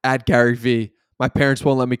like, "Add Gary V. My parents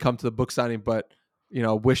won't let me come to the book signing, but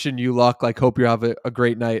wishing you luck. Like, hope you have a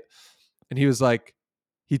great night. And he was like,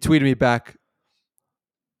 he tweeted me back,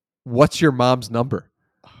 "What's your mom's number?"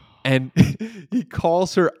 And he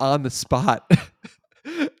calls her on the spot.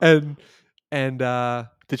 and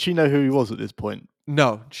Did she know who he was at this point?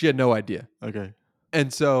 no, she had no idea. Okay.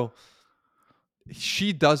 And so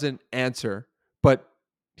she doesn't answer, but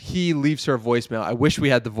he leaves her a voicemail. I wish we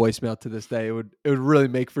had the voicemail to this day. It would really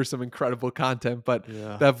make for some incredible content, but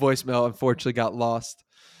Yeah. that voicemail unfortunately got lost.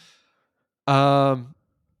 And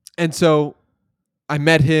so I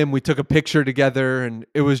met him. We took a picture together, and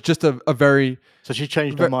it was just a very So she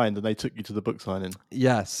changed her mind, and they took you to the book signing.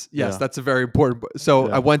 yes. Yeah. That's a very important. So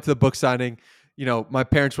Yeah. I went to the book signing. My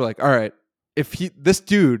parents were like, "All right, if this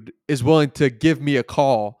dude is willing to give me a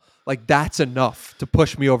call, like that's enough to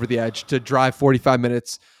push me over the edge to drive 45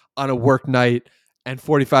 minutes on a work night and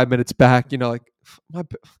 45 minutes back." Like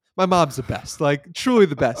my mom's the best, like truly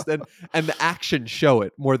the best, and the actions show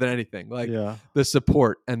it more than anything. Like Yeah. the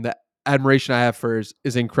support and the admiration I have for her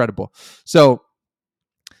is incredible. So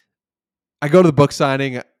I go to the book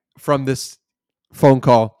signing from this phone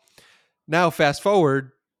call. Now, fast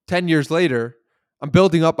forward 10 years later, I'm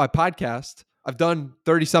building up my podcast. I've done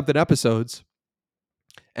 30 something episodes,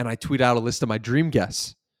 and I tweet out a list of my dream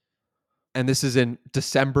guests. And this is in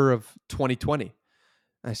December of 2020.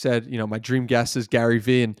 I said, my dream guest is Gary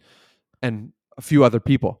Vee and a few other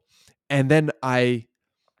people. And then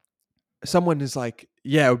someone is like,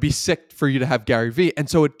 "Yeah, it would be sick for you to have Gary Vee." And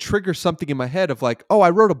so it triggers something in my head of like, "Oh,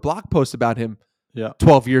 I wrote a blog post about him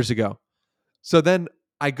 12 years ago." So then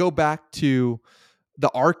I go back to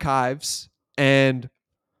the archives and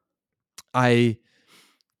I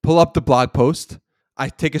pull up the blog post. I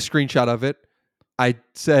take a screenshot of it. I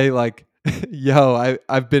say like, "Yo,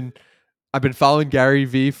 I've been following Gary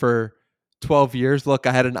Vee for 12 years. Look,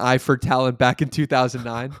 I had an eye for talent back in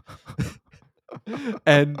 2009."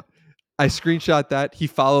 And I screenshot that. He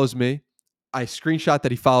follows me. I screenshot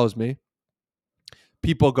that he follows me.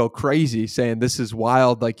 People go crazy saying this is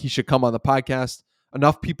wild. Like he should come on the podcast.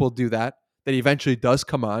 Enough people do that he eventually does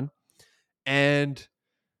come on. And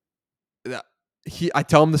I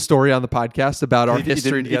tell him the story on the podcast about our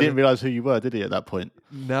history together. He didn't realize who you were, did he, at that point?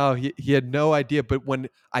 No, he had no idea. But when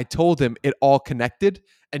I told him, it all connected,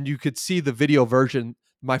 and you could see the video version.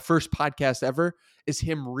 My first podcast ever is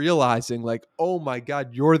him realizing, like, "Oh my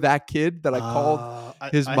God, you're that kid that I called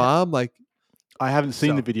his mom." Like, I haven't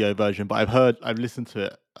seen the video version, but I've listened to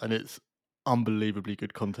it, and it's unbelievably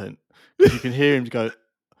good content. You can hear him go,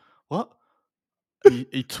 "What?"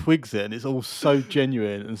 He twigs it, and it's all so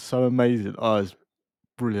genuine and so amazing. Oh, it's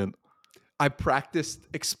brilliant. I practiced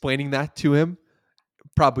explaining that to him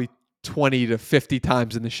probably 20 to 50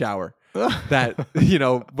 times in the shower. That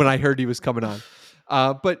when I heard he was coming on.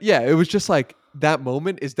 But yeah, it was just like that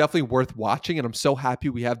moment is definitely worth watching, and I'm so happy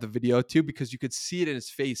we have the video too because you could see it in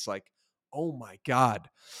his face, like, "Oh my God."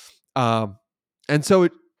 And so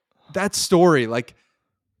that story, like,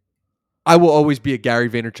 I will always be a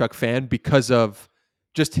Gary Vaynerchuk fan because of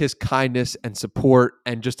just his kindness and support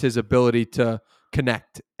and just his ability to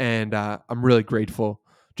connect. And I'm really grateful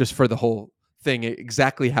just for the whole thing,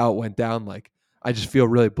 exactly how it went down. Like, I just feel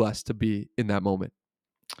really blessed to be in that moment.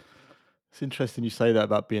 It's interesting you say that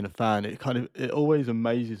about being a fan. It always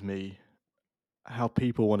amazes me how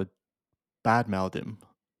people want to badmouth him.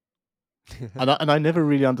 and I never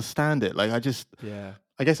really understand it. Like, I guess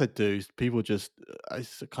I do. People just,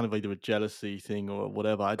 it's kind of either a jealousy thing or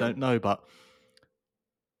whatever. I don't know, but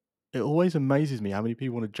it always amazes me how many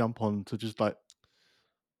people want to jump on to just like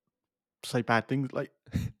say bad things. Like,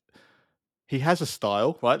 he has a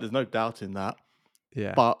style, right? There's no doubt in that.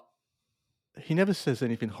 Yeah. But he never says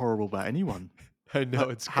anything horrible about anyone. I know,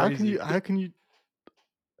 it's crazy. How can you?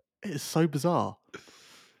 It's so bizarre.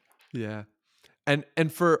 Yeah.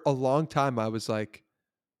 And for a long time, I was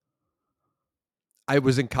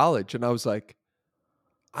in college and I was like,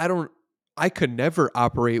 I could never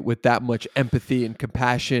operate with that much empathy and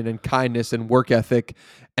compassion and kindness and work ethic.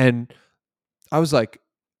 And I was like,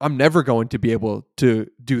 I'm never going to be able to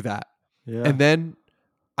do that. Yeah. And then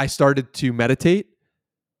I started to meditate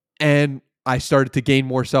and I started to gain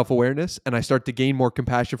more self-awareness and I started to gain more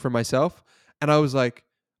compassion for myself. And I was like,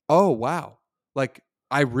 "Oh, wow. Like,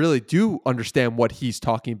 I really do understand what he's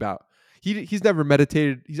talking about." He's never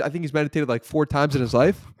meditated. I think he's meditated like 4 times in his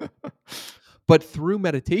life. But through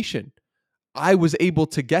meditation, I was able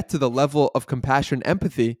to get to the level of compassion and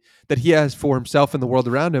empathy that he has for himself and the world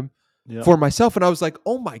around him, for myself. And I was like,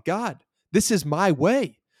 "Oh my God, this is my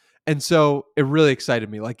way." And so it really excited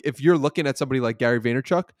me. Like, if you're looking at somebody like Gary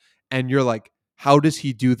Vaynerchuk and you're like, "How does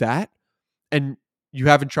he do that?" and you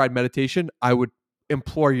haven't tried meditation, I would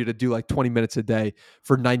implore you to do like 20 minutes a day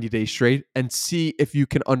for 90 days straight and see if you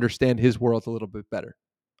can understand his world a little bit better.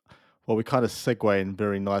 Well, we kind of segue in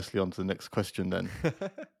very nicely onto the next question then.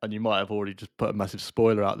 And you might have already just put a massive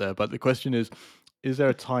spoiler out there, but the question is there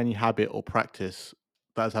a tiny habit or practice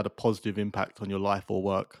that has had a positive impact on your life or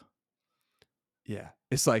work? Yeah.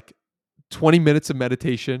 It's like 20 minutes of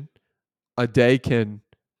meditation a day can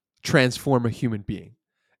transform a human being.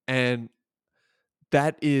 And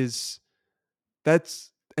that's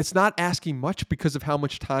it's not asking much because of how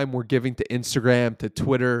much time we're giving to Instagram, to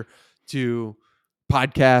Twitter, to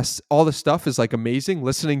podcasts. All this stuff is like amazing,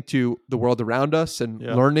 listening to the world around us and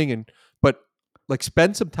Yeah. learning, but like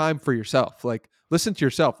spend some time for yourself. Like listen to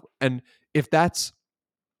yourself. And if that's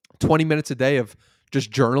 20 minutes a day of just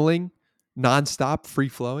journaling, nonstop, free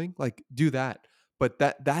flowing, like do that. But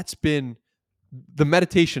that's been the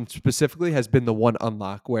meditation specifically has been the one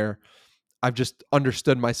unlock where I've just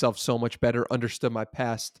understood myself so much better, understood my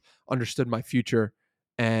past, understood my future,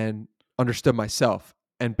 and understood myself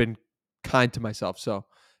and been kind to myself. So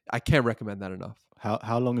I can't recommend that enough.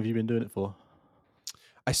 How long have you been doing it for?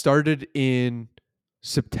 I started in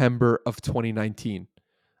September of 2019,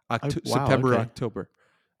 Oh, wow, September, okay. October.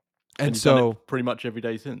 And And you've done it so, pretty much every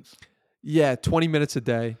day since? yeah, 20 minutes a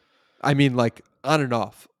day. I mean, like on and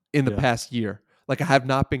off in the Yeah. past year. Like I have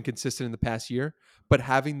not been consistent in the past year, but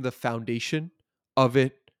having the foundation of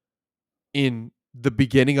it in the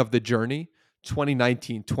beginning of the journey,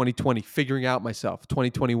 2019, 2020, figuring out myself,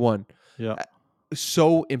 2021, Yeah. uh,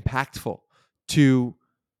 so impactful to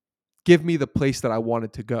give me the place that I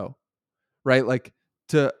wanted to go, right? Like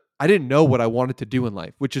I didn't know what I wanted to do in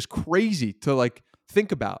life, which is crazy to like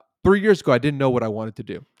think about. 3 years ago, I didn't know what I wanted to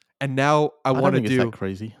do. And now I I don't want to think it's that do,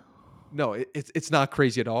 crazy. no, it's not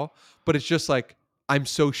crazy at all, but it's just like, I'm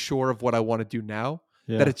so sure of what I want to do now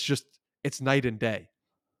that Yeah. it's night and day.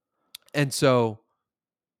 And so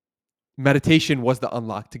meditation was the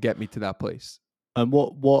unlock to get me to that place. And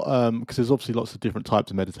because there's obviously lots of different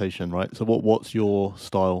types of meditation, right? So what's your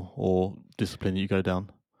style or discipline that you go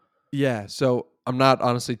down? Yeah. So I'm not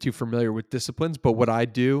honestly too familiar with disciplines, but what I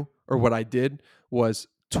do or what I did was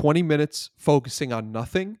 20 minutes focusing on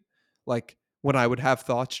nothing. Like when I would have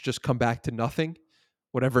thoughts, just come back to nothing,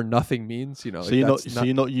 whatever nothing means, So like that's not,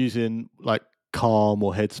 you're not using like Calm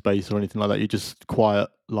or Headspace or anything like that. You're just quiet,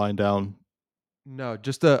 lying down. no,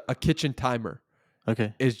 just a kitchen timer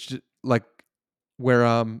Okay. is just like where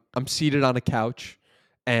I'm seated on a couch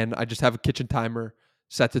and I just have a kitchen timer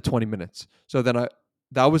set to 20 minutes. So then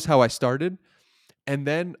that was how I started. And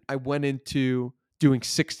then I went into doing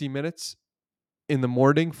 60 minutes in the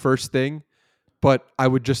morning, first thing, but I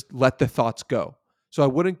would just let the thoughts go. So I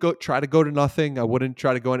wouldn't try to go to nothing. I wouldn't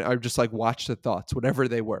try to go in. I would just like watch the thoughts, whatever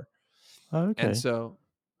they were. Oh, And okay. so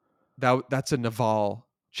that's a Naval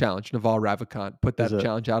challenge. Naval Ravikant put Is that it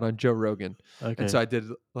challenge out on Joe Rogan. And so okay? I did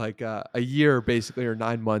like a year basically or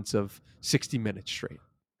 9 months of 60 minutes straight.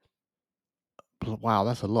 Wow,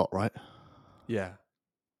 that's a lot, right? Yeah,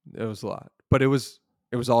 it was a lot. But it was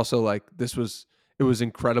also like it was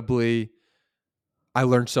incredibly I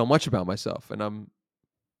learned so much about myself and I'm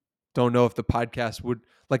don't know if the podcast would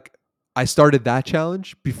like I started that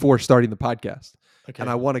challenge before starting the podcast. And Okay.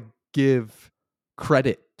 I want to give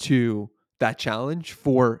credit to that challenge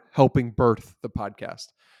for helping birth the podcast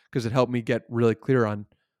because it helped me get really clear on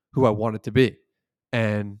who I wanted to be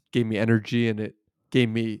and gave me energy and it gave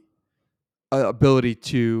me a ability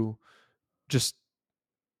to just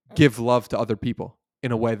give love to other people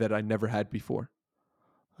in a way that I never had before.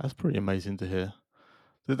 That's pretty amazing to hear.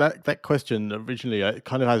 So that question originally it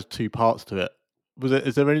kind of has two parts to it.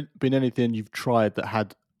 Has there been anything you've tried that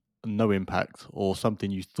had no impact, or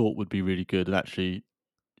something you thought would be really good, and actually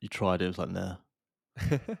you tried it was like, nah.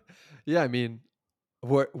 Yeah, I mean,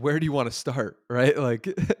 where do you want to start, right? Like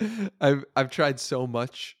I've tried so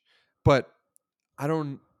much, but I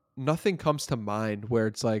don't nothing comes to mind where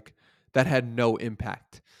it's like that had no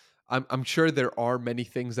impact. I'm sure there are many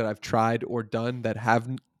things that I've tried or done that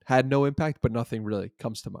haven't had no impact, but nothing really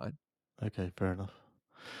comes to mind. Okay, fair enough.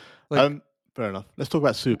 Like Um, Fair enough. Let's talk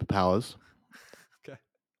about superpowers. okay.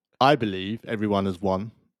 I believe everyone has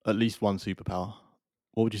one, at least one superpower.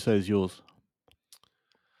 What would you say is yours?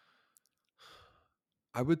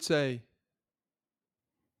 I would say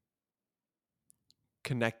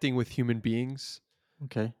connecting with human beings.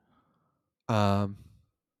 Okay. Um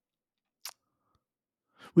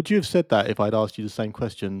Would you have said that if I'd asked you the same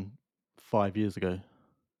question 5 years ago?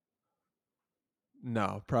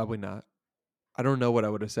 no, probably not. I don't know what I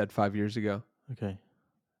would have said 5 years ago. Okay.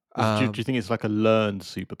 Do you Um think it's like a learned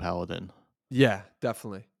superpower then? yeah,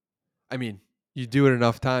 definitely. I mean, you do it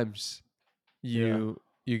enough times, Yeah.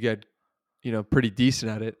 you get pretty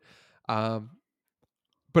decent at it. Um,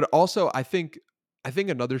 but also, I think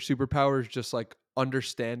another superpower is just like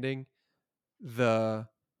understanding the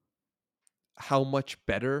how much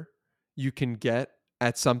better you can get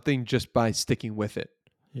at something just by sticking with it,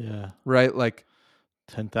 Yeah. right? Like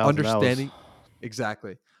 10,000 hours. understanding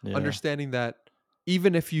exactly. Yeah. Understanding that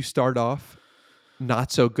even if you start off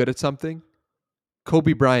not so good at something,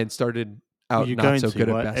 Kobe Bryant started Well, out you're not going so to, good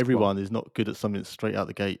at right? basketball. Everyone is not good at something straight out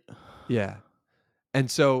the gate. Yeah. And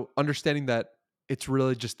so understanding that it's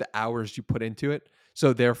really just the hours you put into it.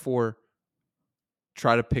 So therefore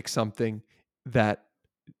try to pick something that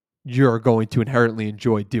you're going to inherently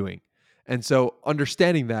enjoy doing. And so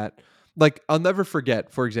understanding that, like I'll never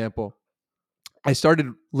forget, for example, I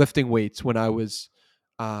started lifting weights when I was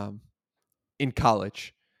um, in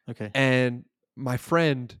college, Okay. and my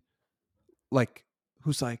friend, like,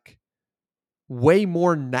 who's like way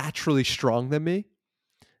more naturally strong than me,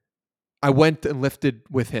 I went and lifted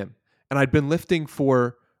with him. And I'd been lifting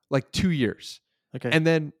for like 2 years. Okay. And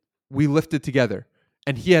then we lifted together.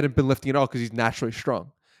 And he hadn't been lifting at all because he's naturally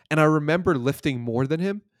strong. And I remember lifting more than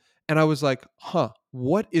him. And I was like,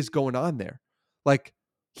 what is going on there? Like,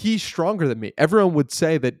 he's stronger than me. Everyone would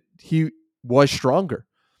say that he was stronger.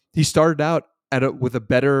 He started out with a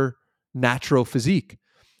better natural physique.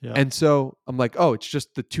 Yeah. And so I'm like, oh, it's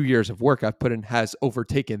just the 2 years of work I've put in has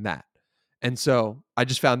overtaken that. And so I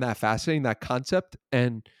just found that fascinating, that concept.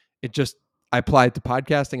 And I applied it to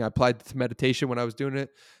podcasting. I applied it to meditation when I was doing it.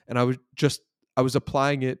 And I was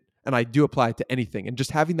applying it, and I do apply it to anything. And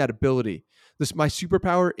just having that ability, my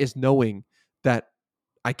superpower is knowing that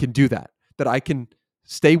I can do that I can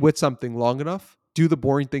stay with something long enough, do the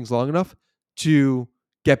boring things long enough to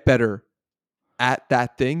get better at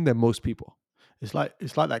that thing than most people. It's like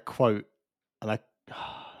that quote, and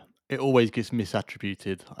it always gets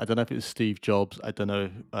misattributed. I don't know if it was Steve Jobs. I don't know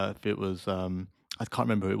if it was I can't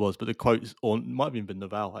remember who it was, but the quote is, or it might have even been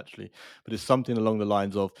Naval actually. But it's something along the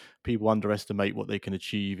lines of people underestimate what they can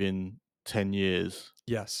achieve in 10 years,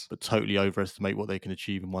 Yes. but totally overestimate what they can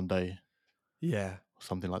achieve in one day, Yeah. or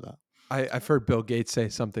something like that. I've heard Bill Gates say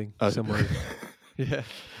something Oh. similar. Yeah.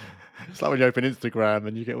 It's like when you open Instagram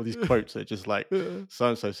and you get all these quotes that just like so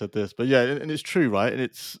and so said this, but yeah, and it's true, right?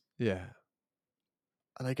 Yeah.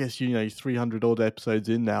 And I guess 300 odd episodes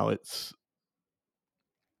in now, it's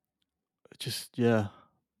just yeah.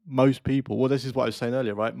 Most people, well, this is what I was saying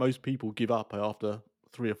earlier, right? Most people give up after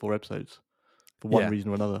 3 or 4 episodes for one Yeah. reason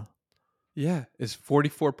or another. Yeah. It's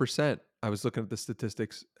 44%. I was looking at the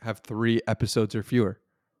statistics, have 3 episodes or fewer.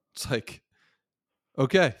 It's like,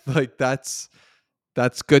 okay, like that's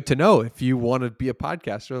good to know if you want to be a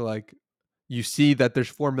podcaster. Like, you see that there's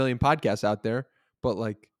 4 million podcasts out there, but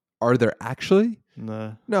like, are there actually?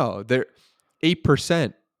 No, No, there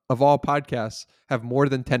 8% of all podcasts have more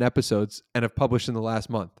than 10 episodes and have published in the last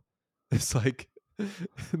month. It's like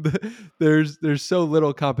there's so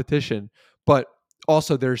little competition, but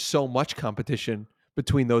also there's so much competition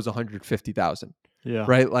between those 150,000, yeah,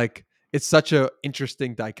 right? Like, it's such a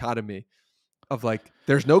interesting dichotomy of like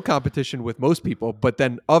there's no competition with most people, but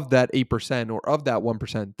then of that 8% or of that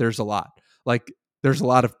 1%, there's a lot. Like, there's a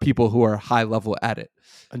lot of people who are high level at it.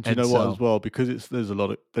 and do you And know what as so, well? Because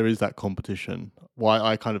there is that competition. Why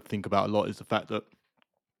I kind of think about a lot is the fact that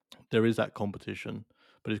there is that competition,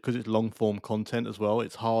 but it's because it's long form content as well.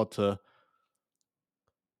 It's hard to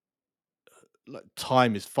like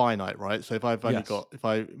time is finite, right? So if I've only yes. got if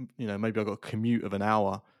I maybe I've got a commute of an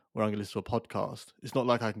hour where I'm going to listen to a podcast. It's not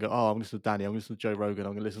like I can go, oh, I'm going to listen to Danny, I'm going to listen to Joe Rogan,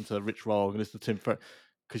 I'm going to listen to Rich Roll, I'm going to listen to Tim Ferriss,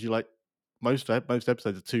 because you're like most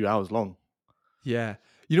episodes are 2 hours long. Yeah.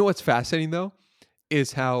 You know what's fascinating though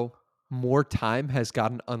is how more time has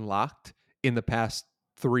gotten unlocked in the past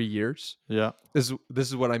 3 years. Yeah, This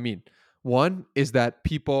is what I mean. One is that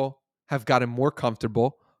people have gotten more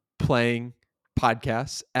comfortable playing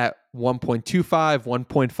podcasts at 1.25,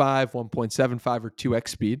 1.5, 1.75 or 2x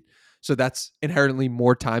speed. So that's inherently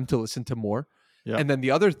more time to listen to more. yeah, And then the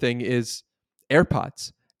other thing is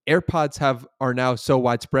AirPods. AirPods are now so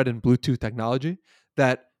widespread in Bluetooth technology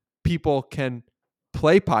that people can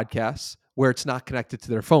play podcasts where it's not connected to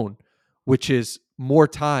their phone, which is more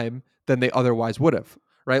time than they otherwise would have,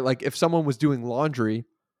 right? Like, if someone was doing laundry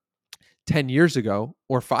 10 years ago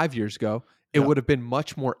or 5 years ago, it yeah. would have been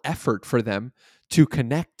much more effort for them to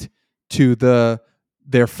connect to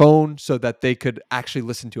their phone so that they could actually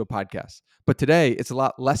listen to a podcast. But today, it's a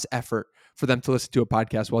lot less effort for them to listen to a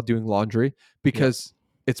podcast while doing laundry Yeah. because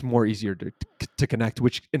it's more easier to connect,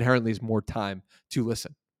 which inherently is more time to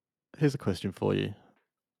listen. Here's a question for you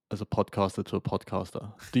as a podcaster to a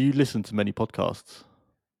podcaster. Do you listen to many podcasts?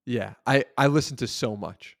 Yeah, I listen to so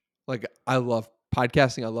much. Like, I love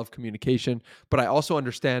podcasting. I love communication, but I also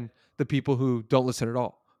understand the people who don't listen at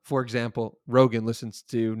all. For example, Rogan listens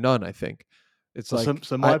to none, I think. It's Well, like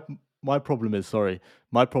so I my problem is, sorry,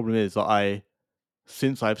 my problem is that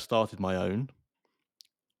since I've started my own,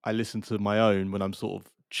 I listen to my own when I'm sort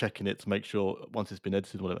of checking it to make sure once it's been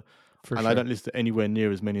edited, whatever. for And I sure. don't listen to anywhere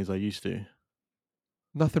near as many as I used to.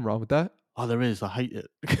 Nothing wrong with that. Oh, there is. I hate it.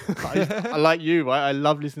 I like you, right? I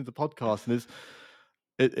love listening to podcasts, and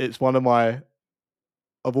it's one of my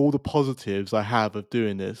of all the positives I have of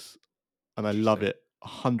doing this, and I love Interesting.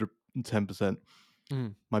 it 110%.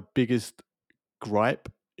 Mm. My biggest gripe,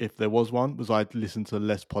 if there was one, was I'd listen to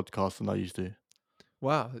less podcasts than I used to.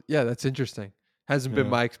 Wow. Yeah, that's interesting. Hasn't been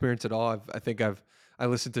Yeah. my experience at all. I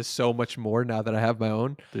listen to so much more now that I have my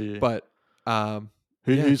own. Do you? But yeah,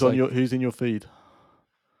 it's like Who's in your feed?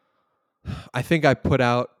 I think I put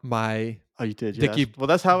out my Oh, you did, yeah. Dickie Well,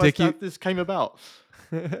 that's how Dickie this came about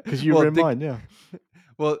because you well were in Dick mine, yeah.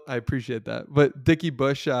 well, I appreciate that. But Dickie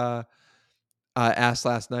Bush asked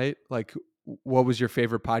last night, like, what was your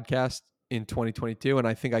favorite podcast in 2022? And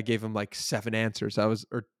I think I gave him like 7 answers.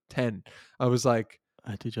 Or 10. I was like,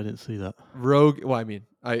 I didn't see that. Rogue. Well, I mean,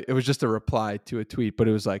 it was just a reply to a tweet, but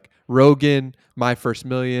it was like Rogan, My First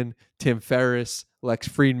Million, Tim Ferriss, Lex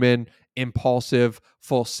Friedman, Impulsive,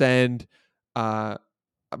 Full Send, uh,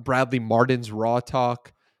 Bradley Martin's Raw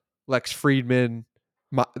Talk, Lex Friedman,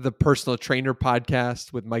 the Personal Trainer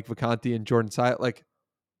podcast with Mike Vacanti and Jordan Syatt. Like,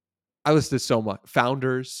 I listened to so much.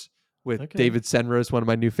 Founders with Okay. David Senra, one of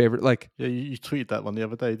my new favorite. Like, Yeah, you tweeted that one the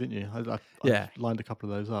other day, didn't you? I've yeah, lined a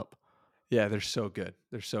couple of those up. yeah, they're so good.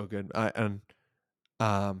 They're so good. And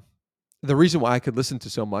um, the reason why I could listen to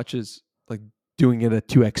so much is like doing it at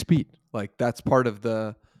 2x speed. Like that's part of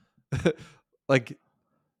the like Do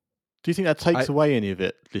you think that I takes away any of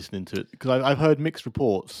it listening to it? Because I've heard mixed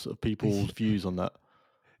reports of people's views on that.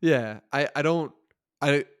 yeah, I don't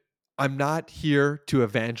I I'm not here to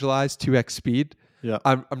evangelize 2x speed. Yeah,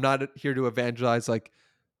 I'm not here to evangelize like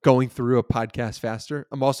going through a podcast faster.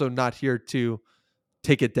 I'm also not here to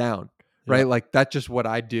take it down, yeah. right? Like that's just what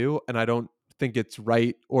I do and I don't think it's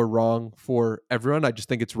right or wrong for everyone. I just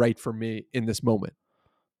think it's right for me in this moment.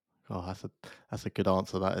 Oh, that's a good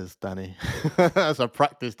answer. That is, Danny. That's a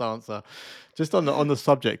practiced answer. Just on the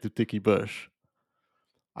subject of Dickie Bush,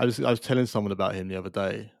 I was telling someone about him the other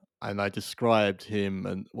day, and I described him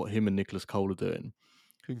and what him and Nicholas Cole are doing.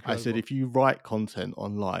 I said, Incredible. if you write content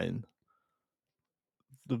online,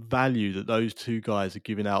 the value that those two guys are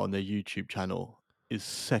giving out on their YouTube channel is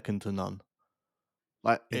second to none.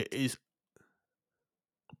 Like it It is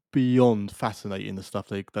beyond fascinating the stuff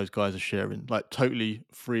those guys are sharing. Like totally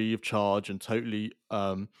free of charge and totally.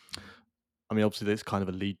 I mean, obviously, there's kind of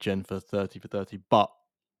a lead gen for 30 for 30, but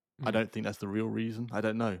I mm, don't think that's the real reason. I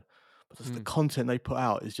don't know, but just the mm. content they put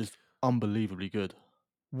out is just unbelievably good.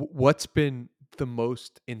 What's been the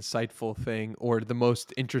most insightful thing or the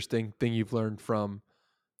most interesting thing you've learned from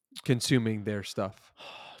consuming their stuff?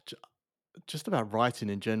 J- just about writing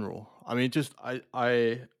in general. I mean, just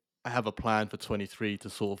I have a plan for 23 to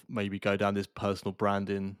sort of maybe go down this personal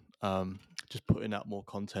branding, just putting out more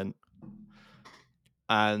content.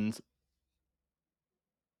 And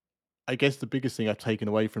I guess the biggest thing I've taken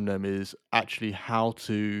away from them is actually how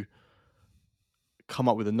to come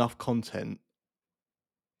up with enough content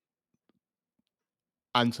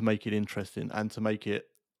and to make it interesting and to make it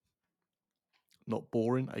not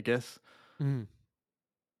boring, I guess, Mm,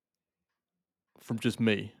 from just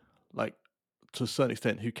me. Like, to a certain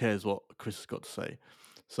extent, who cares what Chris has got to say?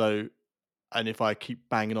 So, and if I keep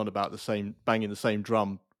banging on about banging the same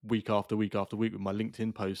drum week after week after week with my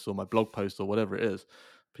LinkedIn posts or my blog posts or whatever it is,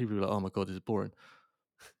 people are like, oh my God, this is boring.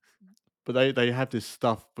 But they have this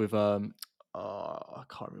stuff with, I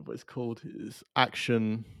can't remember what it's called. It's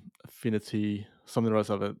Action Affinity, something or else.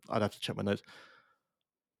 I'd have to check my notes.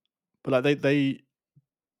 But like they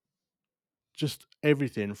just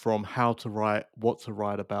everything from how to write, what to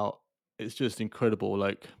write about. It's just incredible.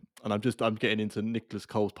 Like, and I'm getting into Nicholas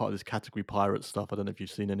Cole's part of this category pirate stuff. I don't know if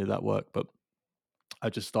you've seen any of that work, but I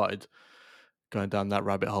just started going down that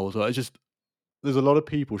rabbit hole as well. It's just there's a lot of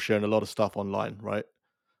people sharing a lot of stuff online, right?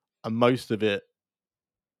 And most of it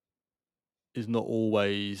is not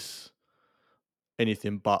always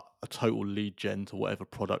anything but a total lead gen to whatever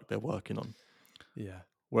product they're working on. yeah.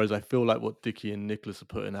 Whereas I feel like what Dickie and Nicholas are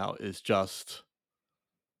putting out is just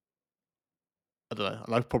I don't know,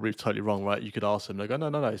 and I'm probably totally wrong, right? You could ask them, they go,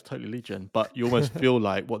 no, it's totally lead gen. But you almost feel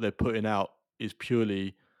like what they're putting out is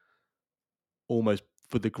purely almost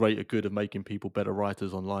for the greater good of making people better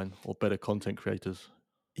writers online or better content creators.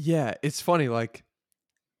 Yeah, it's funny. Like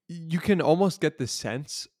you can almost get the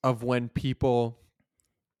sense of when people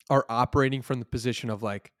are operating from the position of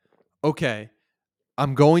like, okay,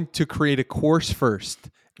 I'm going to create a course first,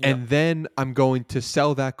 Yeah. and then I'm going to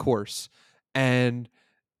sell that course, and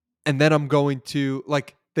then I'm going to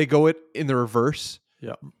like they go it in the reverse.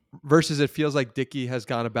 Yeah. Versus it feels like Dickey has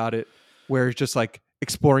gone about it where he's just like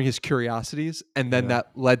exploring his curiosities, and then Yeah.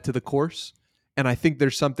 that led to the course. And I think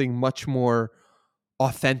there's something much more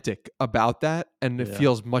authentic about that, and it Yeah.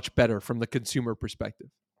 feels much better from the consumer perspective.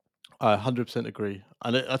 I 100% agree.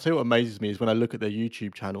 And I tell you what amazes me is when I look at their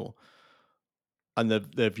YouTube channel and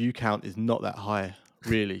their view count is not that high,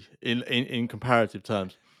 really, in comparative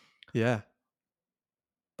terms. Yeah,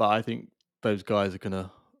 But I think those guys are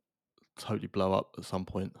gonna totally blow up at some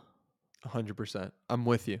point. 100%. I'm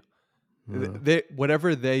with you. Yeah. They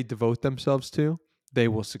whatever they devote themselves to, they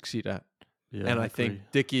will succeed at. Yeah, And I I think agree.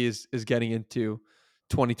 Dickey is getting into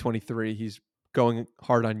 2023. He's going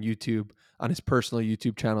hard on YouTube, on his personal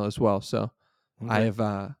YouTube channel as well. So Okay.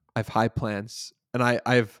 I have high plans, and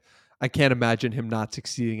I can't imagine him not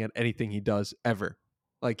succeeding at anything he does ever.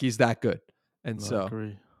 Like he's that good, and No, I so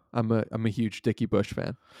agree. I'm a huge Dickie Bush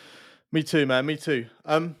fan. Me too, man. Me too.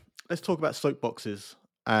 Let's talk about soapboxes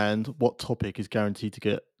and what topic is guaranteed to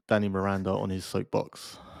get Danny Miranda on his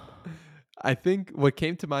soapbox. I think what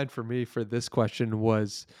came to mind for me for this question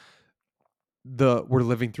was we're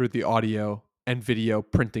living through the audio and video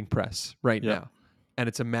printing press right Yeah. now, and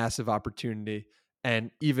it's a massive opportunity.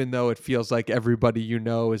 And even though it feels like everybody you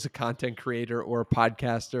know is a content creator or a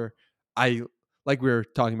podcaster, I like we were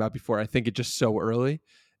talking about before, I think it's just so early,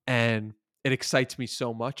 and it excites me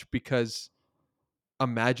so much because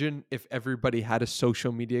imagine if everybody had a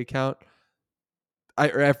social media account.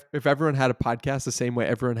 Or if everyone had a podcast the same way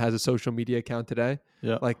everyone has a social media account today,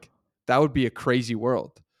 Yeah. like that would be a crazy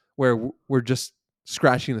world where we're just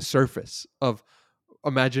scratching the surface of.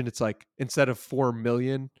 Imagine it's like instead of 4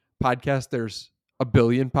 million podcasts, there's a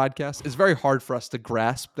billion podcasts. It's very hard for us to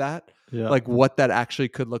grasp that, Yeah. like what that actually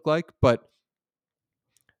could look like, but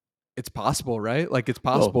it's possible, right? Like it's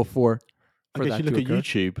Well, possible I for guess you that look to at occur.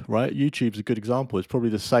 YouTube, right? YouTube's a good example. It's probably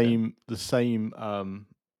Yeah. the same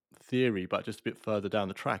theory, but just a bit further down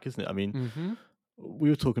the track, isn't it? I mean, Mm-hmm. we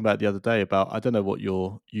were talking about the other day about I don't know what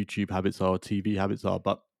your YouTube habits are or TV habits are,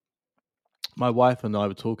 but my wife and I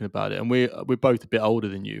were talking about it, and we're both a bit older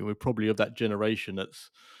than you. We're probably of that generation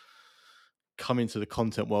that's come into the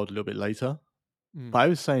content world a little bit later. Mm. But I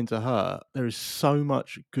was saying to her, there is so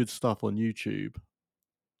much good stuff on YouTube.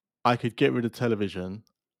 I could get rid of television,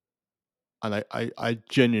 and I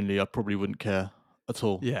genuinely, I probably wouldn't care at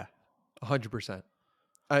all. Yeah, 100%.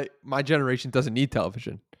 My generation doesn't need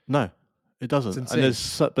television. No, it It's doesn't. And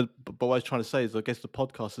insane. but what I was trying to say is, I guess the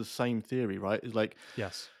podcast is the same theory, right? It's like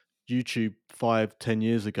Yes. YouTube 5, 10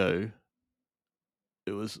 years ago.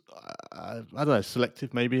 It was I don't know,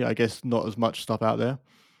 selective maybe. I guess not as much stuff out there.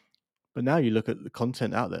 But now you look at the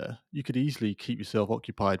content out there, you could easily keep yourself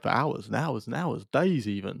occupied for hours and hours and hours, days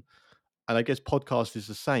even. And I guess podcast is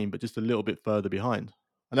the same, but just a little bit further behind.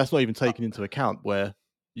 And that's not even Uh, taking into account where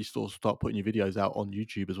you sort of start putting your videos out on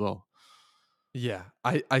YouTube as well. yeah,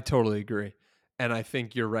 I totally agree. And I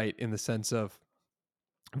think you're right in the sense of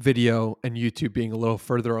video and YouTube being a little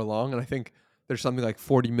further along. And I think there's something like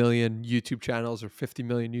 40 million YouTube channels or 50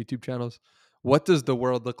 million YouTube channels. What does the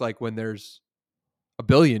world look like when there's a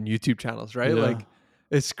billion YouTube channels, right? Yeah. Like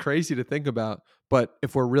it's crazy to think about. But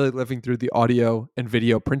if we're really living through the audio and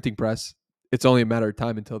video printing press, it's only a matter of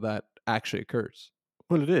time until that actually occurs.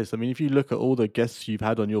 Well, it is. I mean, if you look at all the guests you've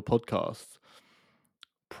had on your podcast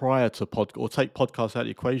prior to or take podcasts out of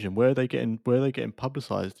the equation, where are they getting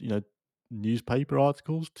publicized? Newspaper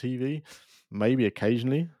articles, TV, maybe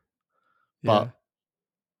occasionally. But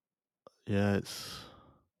Yeah. yeah,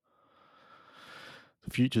 the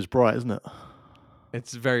future's bright, isn't it?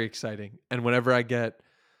 It's very exciting. And whenever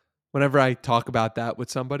I talk about that with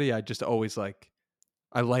somebody, I just always like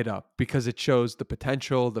I light up because it shows the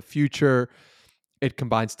potential, the future. It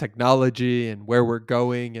combines technology and where we're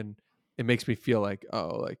going, and it makes me feel like,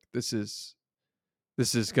 oh, like this is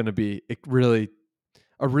going to be a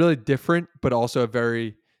really different but also a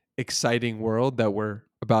very exciting world that we're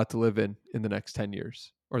about to live in the next 10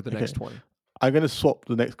 years or the next Okay. 20. I'm going to swap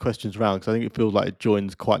the next questions around because I think it feels like it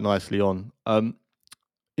joins quite nically on.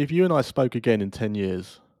 If you and I spoke again in 10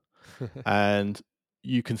 years and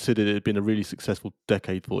you considered it had been a really successful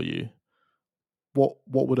decade for you, what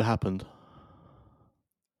would have happened?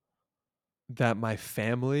 That my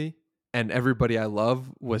family and everybody I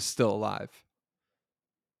love was still alive.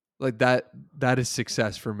 Like that is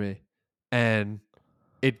success for me. And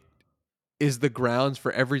it is the grounds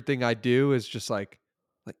for everything I do is just like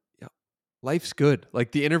yeah, life's good.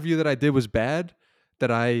 Like the interview that I did was bad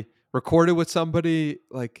that I recorded with somebody,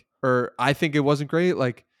 like, or I think it wasn't great,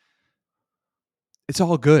 like, it's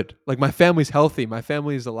all good. Like, my family's healthy, my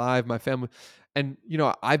family is alive, my family, and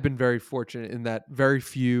I've been very fortunate in that very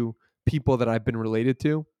few people that I've been related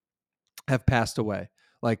to have passed away.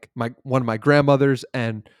 Like, my one of my grandmothers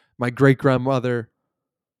and my great grandmother,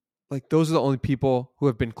 like, those are the only people who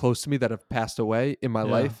have been close to me that have passed away in my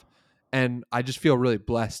Yeah, life, and I just feel really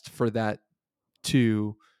blessed for that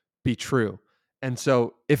to be true. And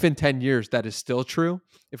so, if in 10 years that is still true,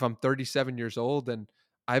 if I'm 37 years old and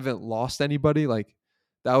I haven't lost anybody, like,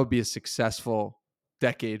 that would be a successful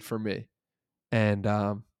decade for me. And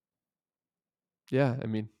yeah, I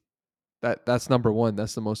mean, that's number one.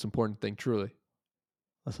 That's the most important thing, truly.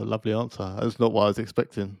 that's a lovely answer. That's not what I was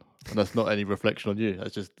expecting, and that's not any reflection on you.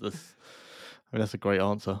 That's. I mean, that's a great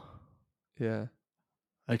answer. Yeah.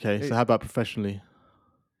 Okay, so Hey, how about professionally?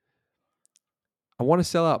 I want to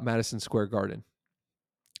sell out Madison Square Garden.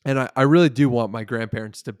 And I really do want my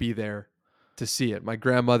grandparents to be there to see it. My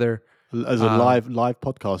grandmother, As a um, live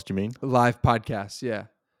podcast, you mean? live podcast. Yeah.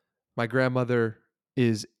 My grandmother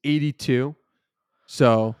is 82.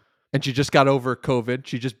 So, and she just got over COVID.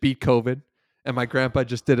 She just beat COVID. And my grandpa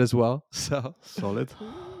just did as well. So, Solid.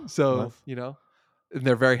 so, Nice. and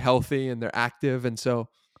they're very healthy and they're active. And so,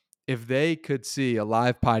 if they could see a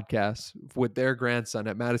live podcast with their grandson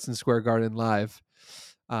at Madison Square Garden live,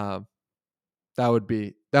 um, that would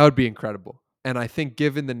be incredible. And I think,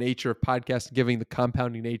 given the nature of podcasting, giving the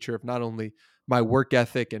compounding nature of not only my work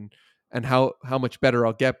ethic and how much better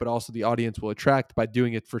I'll get, but also the audience will attract by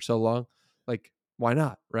doing it for so long, like, why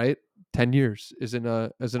not, right? 10 years isn't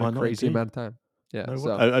a Why not? crazy Indeed. amount of time. Yeah. No.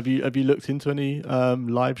 So Have you looked into any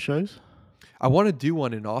live shows? I want to do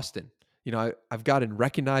one in Austin. I've gotten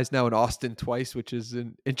recognized now in Austin twice, which is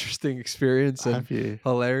an interesting experience and Have you?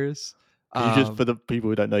 hilarious. Because you just, for Um, the people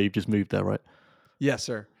who don't know, you've just moved there, right? Yes,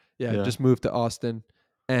 sir. Yeah, Yeah. just moved to Austin,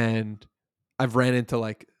 and I've ran into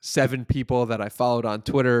like 7 people that I followed on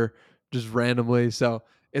Twitter just randomly. So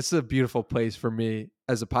it's a beautiful place for me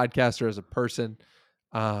as a podcaster, as a person.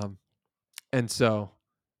 Um, and so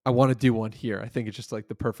I want to do one here. I think it's just like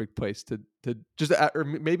the perfect place to just or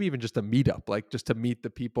maybe even just a meetup, like just to meet the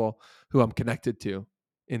people who I'm connected to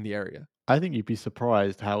in the area. I think you'd be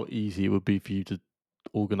surprised how easy it would be for you to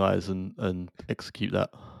organize and execute that.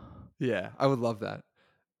 Yeah, I would love that.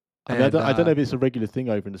 I mean, And I don't know if it's a regular thing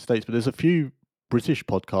over in the States, but there's a few British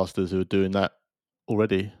podcasters who are doing that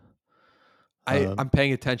already. I'm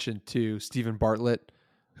paying attention to Stephen Bartlett,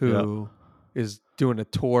 Yeah. who is doing a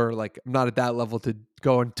tour. Like, I'm not at that level to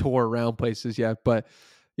go and tour around places yet, but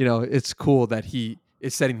it's cool that he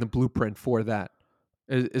is setting the blueprint for that.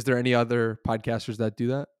 Is there any other podcasters that do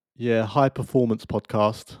that? Yeah, High Performance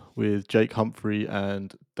Podcast with Jake Humphrey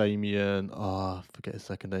and Damien. I forget his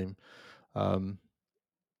second name. Um,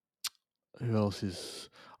 who else is?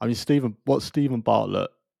 I mean, What Stephen Bartlett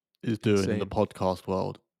is doing in the Insane. podcast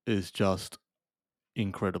world is just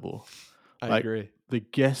incredible. I Like agree. the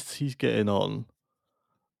guests he's getting on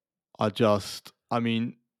are just. I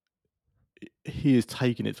mean, he is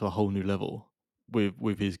taking it to a whole new level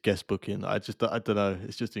with his guest booking. I don't know.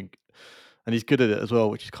 It's just and he's good at it as well,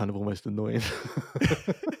 which is kind of almost annoying.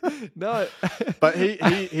 No, But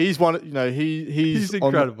he's one. he's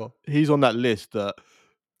incredible. He's on that list that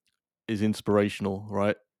is inspirational,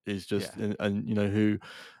 right? Is Yeah, just and who,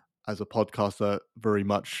 as a podcaster, very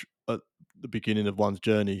much at the beginning of one's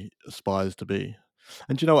journey aspires to be.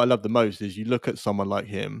 And do you know what I love the most is you look at someone like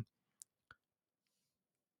him,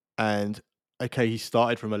 and okay, he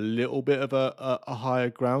started from a little bit of a higher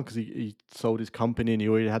ground because he sold his company and he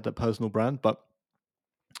already had that personal brand, but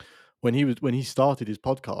when he started his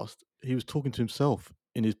podcast, he was talking to himself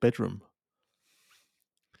in his bedroom.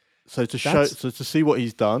 that's. So to see what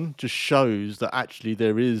he's done just shows that actually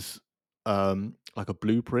there is like a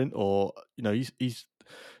blueprint, or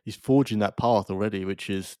he's forging that path already, which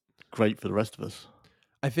is great for the rest of us.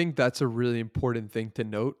 I think that's a really important thing to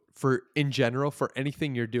note for, in general, for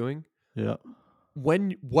anything you're doing. Yeah,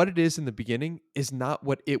 When what it is in the beginning is not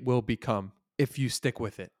what it will become if you stick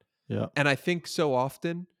with it. yeah, And I think so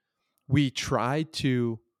often we try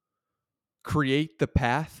to create the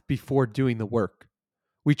path before doing the work.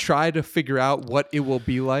 We try to figure out what it will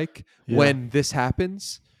be like yeah. when this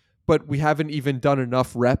happens, but we haven't even done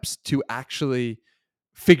enough reps to actually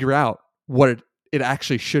figure out what it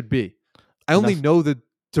actually should be. I And only know the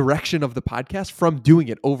direction of the podcast from doing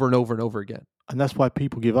it over and over and over again. that's why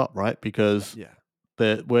people give up, right? Because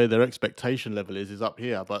Yeah. where their expectation level is up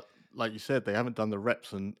here, but like you said, they haven't done the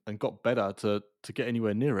reps and got better to get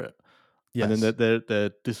anywhere near it, and then Yes. they're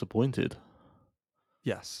disappointed.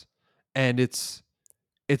 Yes. And it's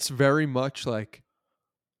very much like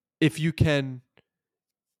if you can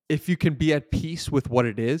be at peace with what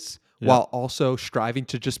it is Yeah. while also striving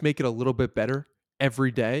to just make it a little bit better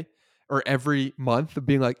every day or every month, of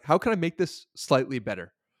being like, how can I make this slightly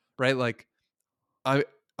better? Right? Like I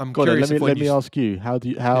I'm Go on then. Let curious me if when let you me ask you. How do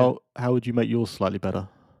you yeah. how would you make yours slightly better?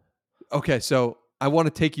 Okay, so I want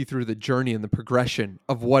to take you through the journey and the progression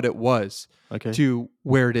of what it was Okay. to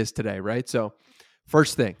where it is today, right? So,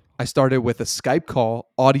 first thing, I started with a Skype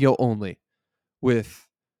call, audio only, with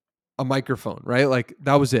a microphone, right? Like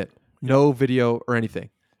that was it. Yeah. No video or anything.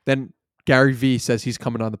 Then Gary V says he's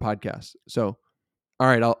coming on the podcast. So, all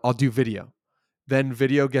right, I'll do video. Then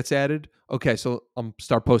video gets added. Okay, so I'm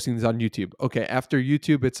start posting these on YouTube. Okay, after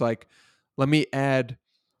YouTube, it's like, let me add,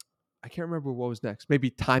 I can't remember what was next. Maybe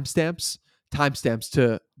timestamps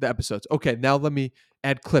to the episodes. Okay, now let me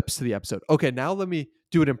add clips to the episode. Okay, now let me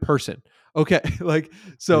do it in person. Okay, like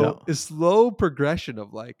Yeah. so a slow progression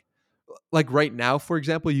of like right now, for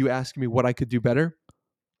example, you ask me what I could do better.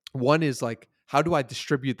 One is like, how do I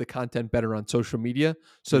distribute the content better on social media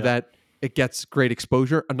so Yeah. that it gets great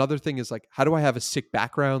exposure? Another thing is like, how do I have a sick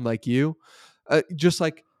background like you? Just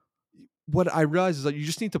like what I realize is that you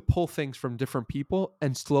just need to pull things from different people,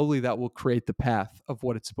 and slowly that will create the path of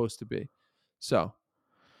what it's supposed to be. So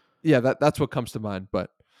yeah, that's what comes to mind.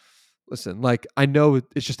 But listen, like I know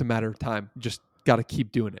it's just a matter of time. You just got to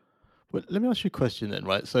keep doing it. But let me ask you a question then,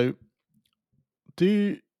 right? So do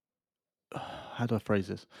you, how do I phrase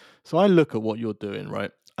this? So I look at what you're doing,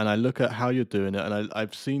 right? And I look at how you're doing it, and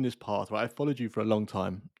I've seen this path, right? I've followed you for a long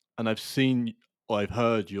time, and I've seen or I've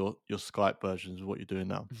heard your Skype versions of what you're doing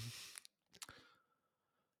now.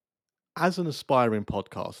 As an aspiring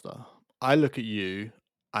podcaster, I look at you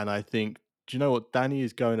and I think, do you know what Danny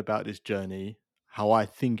is going about this journey? How I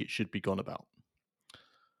think it should be gone about.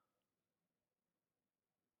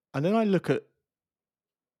 And then I look at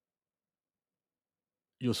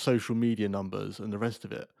your social media numbers and the rest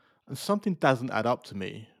of it, and something doesn't add up to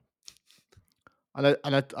me. I'm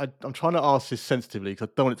trying to ask this sensitively because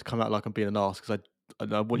I don't want it to come out like I'm being an ass because I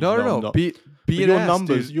want you to No, no, know I'm no. not. Be But an ass,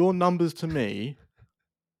 dude. your numbers to me,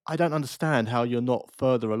 I don't understand how you're not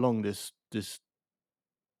further along this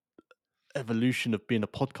evolution of being a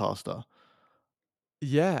podcaster.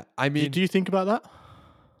 Yeah, I mean, Do you think about that?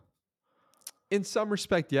 in some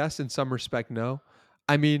respect, yes. In some respect, no.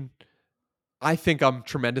 I mean, I think I'm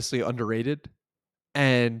tremendously underrated,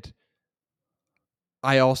 and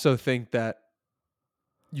I also think that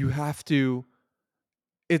you have to.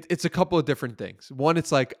 It's a couple of different things. One,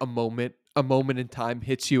 it's like a moment in time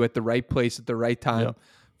hits you at the right place at the right Yeah, time.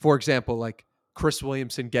 For example, like Chris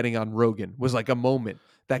Williamson getting on Rogan was like a moment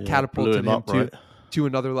that yeah, blew catapulted him him up, right? to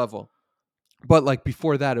another level. But like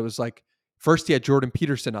before that, it was like first he had Jordan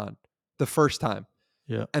Peterson on the first time,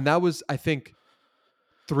 Yeah, and that was, I think,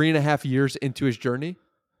 3.5 years into his journey.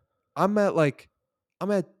 I'm at like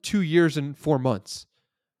I'm at 2 years and 4 months,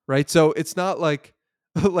 right? So it's not like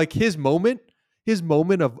like his moment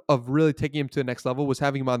of really taking him to the next level was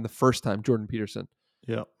having him on the first time, Jordan Peterson.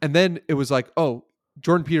 yeah, And then it was like, oh,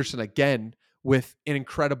 Jordan Peterson again with an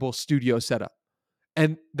incredible studio setup.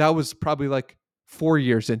 And that was probably like 4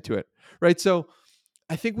 years into it. Right. So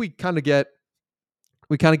I think we kind of get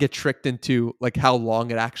tricked into like how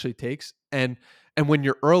long it actually takes. And when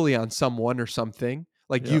you're early on someone or something,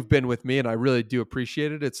 like yeah. you've been with me and I really do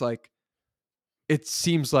appreciate it, it's like it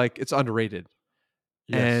seems like it's underrated.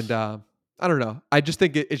 And Yes. I don't know. I just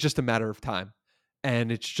think it's just a matter of time.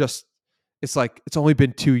 And it's like it's only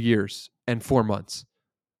been 2 years and 4 months.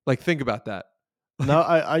 Like think about that. No,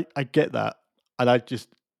 Like I get that, and I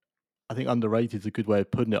think underrated is a good way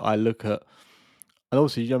of putting it. I look at, and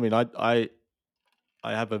obviously, you know what I mean,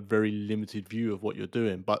 I have a very limited view of what you're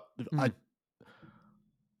doing, but mm,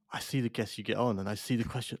 I see the guests you get on, and I see the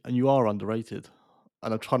question, and you are underrated.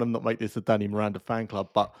 And I'm trying to not make this a Danny Miranda fan club,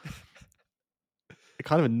 but it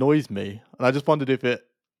kind of annoys me, and I just wondered if it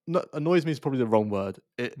not, annoys me is probably the wrong word.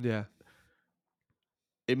 yeah.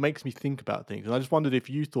 It makes me think about things, and I just wondered if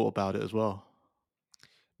you thought about it as well.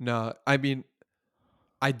 No, I mean,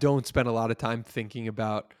 I don't spend a lot of time thinking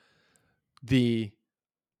about the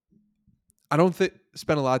I don't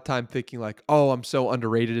spend a lot of time thinking like, "Oh, I'm so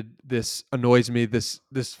underrated. This annoys me. This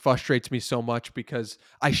frustrates me so much because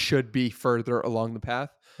I should be further along the path.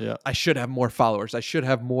 Yeah, I should have more followers. I should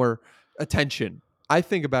have more attention." I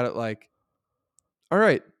think about it like, "All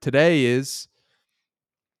right, today is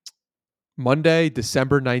Monday,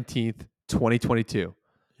 December 19th, 2022.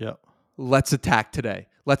 yeah, Let's attack today.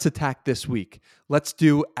 Let's attack this week. Let's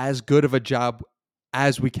do as good of a job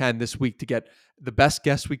as we can this week to get the best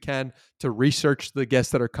guests we can, to research the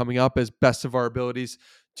guests that are coming up as best of our abilities,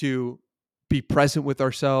 to be present with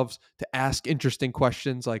ourselves, to ask interesting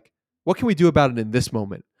questions like, what can we do about it in this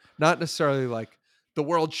moment? Not necessarily like the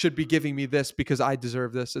world should be giving me this because I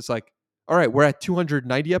deserve this. It's like, all right, we're at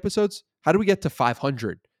 290 episodes. How do we get to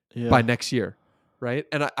 500 by Yeah. next year? Right.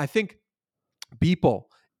 And I think Beeple,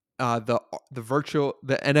 the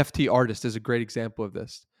NFT artist is a great example of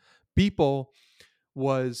this. Beeple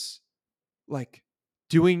was like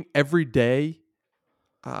doing everyday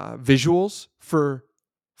visuals for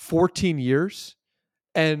 14 years,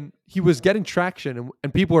 and he was getting traction,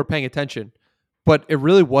 and people were paying attention. But it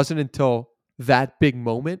really wasn't until that big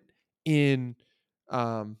moment in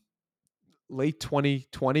um, late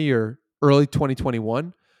 2020 or early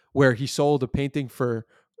 2021 where he sold a painting for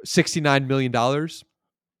 $69 million dollars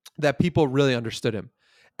that people really understood him.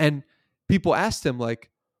 And people asked him, like,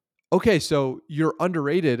 okay, so you're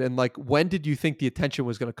underrated. And like, when did you think the attention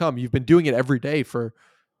was going to come? You've been doing it every day for,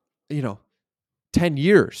 you know, 10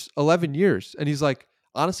 years, 11 years. And he's like,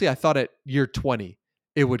 honestly, I thought at year 20,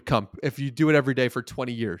 it would come. If you do it every day for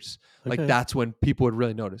 20 years, like Okay. that's when people would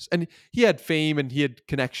really notice. And he had fame and he had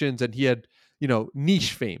connections and he had,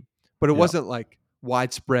 niche fame, but it Yeah. wasn't like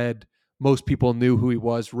widespread. Most people knew who he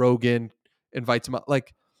was. Rogan invites him out.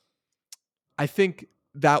 Like, I think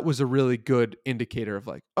that was a really good indicator of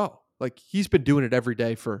like, oh, like he's been doing it every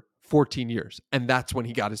day for 14 years. And that's when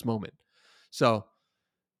he got his moment. So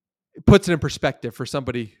it puts it in perspective for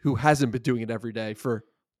somebody who hasn't been doing it every day for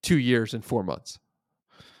 2 years and 4 months.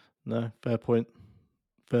 No, fair point.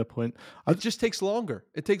 Fair point. It just takes longer.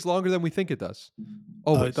 It takes longer than we think it does.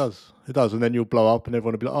 Oh, it Always. does. It does. And then you'll blow up and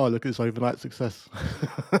everyone will be like, oh, look at this overnight success.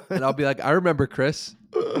 And I'll be like, I remember Chris,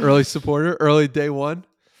 early supporter, early day one,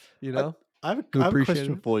 I, who I have a appreciated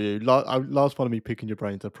question it. for you. Last one of me picking your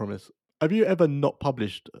brains, I promise. Have you ever not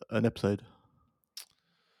published an episode?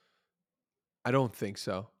 I don't think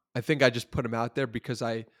so. I think I just put him out there because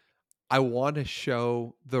I want to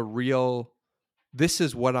show the real, this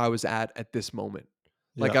is what I was at this moment.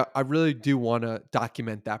 Like, Yeah. I really do want to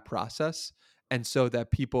document that process. And so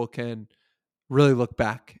that people can really look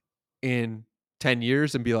back in 10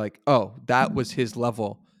 years and be like, oh, that was his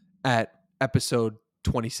level at episode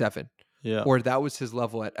 27, Yeah. or that was his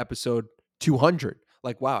level at episode 200.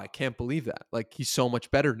 Like, wow, I can't believe that. Like, he's so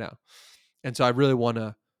much better now. And so I really want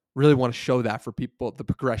to show that for people, the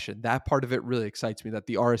progression. That part of it really excites me, that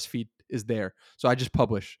the RS feed is there. So I just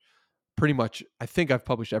publish pretty much, I think I've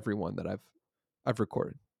published every one that I've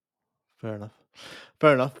recorded. Fair enough.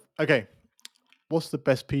 Fair enough. Okay. What's the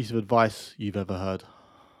best piece of advice you've ever heard?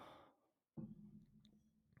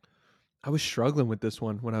 I was struggling with this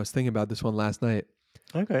one when I was thinking about this one last night.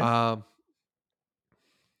 Okay. Um,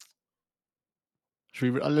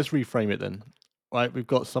 Let's reframe it then. Right, we've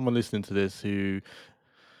got someone listening to this who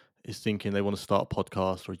is thinking they want to start a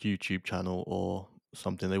podcast or a YouTube channel or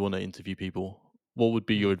something. They want to interview people. What would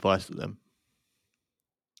be your advice to them?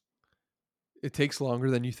 it takes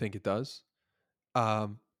longer than you think it does.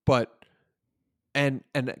 But and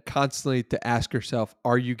constantly to ask yourself,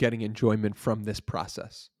 are you getting enjoyment from this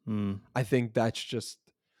process? Hmm. I think that's just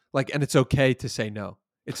like, and it's okay to say no.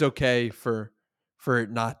 It's okay for you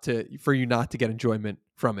not to get enjoyment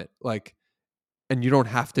from it. Like, and you don't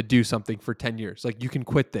have to do something for 10 years. Like, you can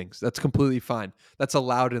quit things. That's completely fine. That's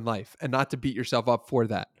allowed in life, and not to beat yourself up for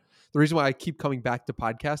that. The reason why I keep coming back to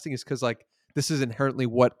podcasting is because like this is inherently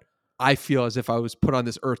what I feel as if I was put on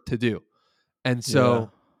this earth to do. And Yeah.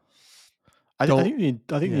 so I don't, think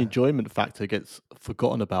the yeah, enjoyment factor gets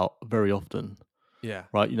forgotten about very often, yeah,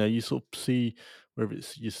 right? You sort of see whether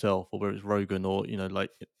it's yourself or whether it's Rogan or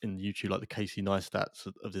like in YouTube, like the Casey Neistats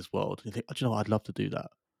of this world. You think, oh, do you know what? I'd love to do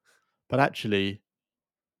that, but actually,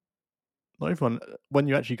 not everyone. When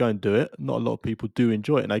you actually go and do it, not a lot of people do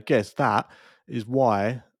enjoy it, and I guess that is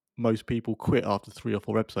why most people quit after 3 or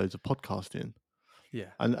 4 episodes of podcasting.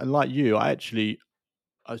 yeah, And like you, I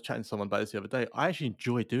was chatting to someone about this the other day. I actually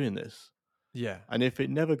enjoy doing this, yeah, and if it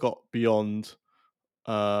never got beyond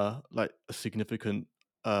like a significant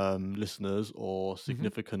listeners or hmm,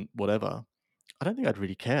 significant whatever, I don't think I'd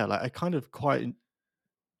really care. Like I kind of quite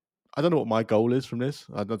I don't know what my goal is from this.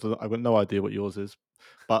 I've got no idea what yours is,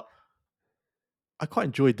 but I quite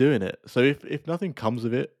enjoy doing it. So if nothing comes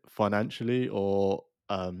of it financially or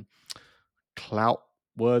clout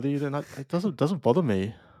worthy, then it doesn't bother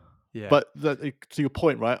me. yeah. But to your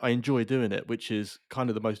point, right? I enjoy doing it, which is kind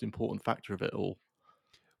of the most important factor of it all.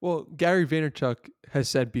 Well, Gary Vaynerchuk has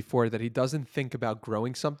said before that he doesn't think about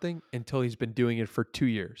growing something until he's been doing it for 2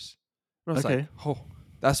 years. And I was like, Okay. oh,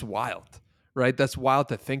 that's wild, right? That's wild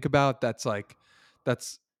to think about. That's,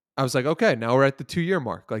 I was like, okay, now we're at the 2 year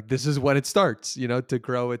mark. Like, this is when it starts, to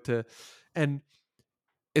grow it to, and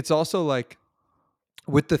it's also like,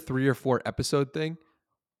 with the 3 or 4 episode thing,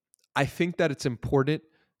 I think that it's important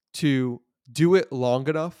to do it long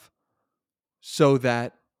enough so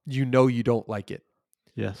that you know you don't like it.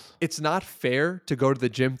 Yes. It's not fair to go to the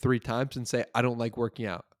gym 3 times and say, I don't like working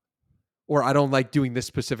out or I don't like doing this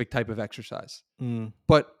specific type of exercise. Mm.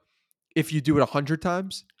 But if you do it 100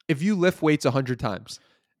 times, if you lift weights 100 times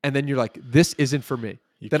and then you're like, this isn't for me,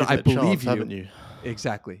 You've then given I it a believe chance, you. haven't you?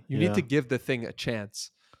 Exactly. You need Yeah. to give the thing a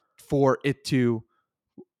chance for it to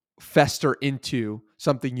fester into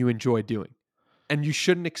something you enjoy doing. And you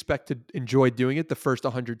shouldn't expect to enjoy doing it the first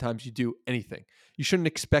 100 times you do anything. You shouldn't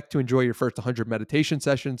expect to enjoy your first 100 meditation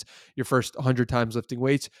sessions, your first 100 times lifting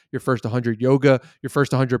weights, your first 100 yoga, your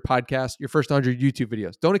first 100 podcasts, your first 100 YouTube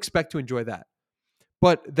videos. Don't expect to enjoy that.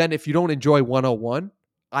 But then if you don't enjoy 101,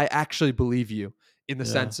 I actually believe you in the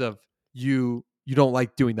Yeah. sense of you don't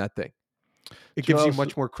like doing that thing. It Do you know gives what you else?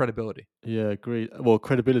 much more credibility. Yeah, agree. Well,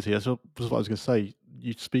 credibility. That's what I was going to say.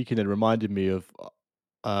 You speaking it reminded me of.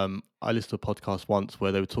 I listened to a podcast once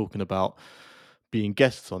where they were talking about being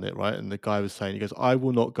guests on it, right? And the guy was saying, he goes, "I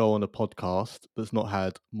will not go on a podcast that's not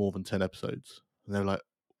had more than 10 episodes." And they're like,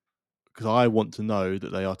 because I want to know that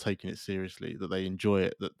they are taking it seriously, that they enjoy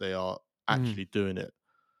it, that they are Mm, actually doing it.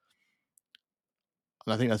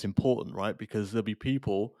 And I think that's important, right? Because there'll be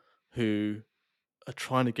people who are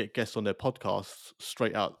trying to get guests on their podcasts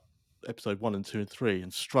straight out episode 1 and 2 and 3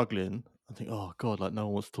 and struggling and think, oh God, like no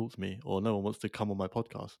one wants to talk to me or no one wants to come on my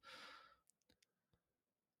podcast.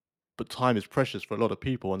 But time is precious for a lot of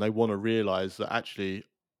people and they want to realize that actually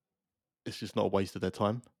it's just not a waste of their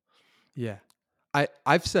time. yeah.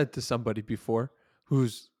 I've said to somebody before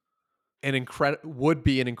who's would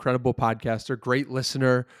be an incredible podcaster, great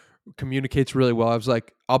listener, communicates really well. I was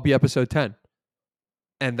like, I'll be episode 10.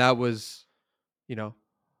 And that was, you know,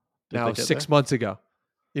 Did they now get 6 there? months ago.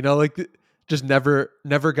 Just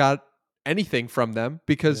never got anything from them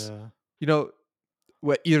because, Yeah. you know,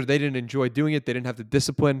 either they didn't enjoy doing it, they didn't have the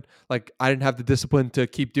discipline. Like I didn't have the discipline to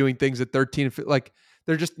keep doing things at 13 like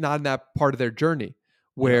they're just not in that part of their journey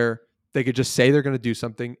Yeah. where they could just say they're going to do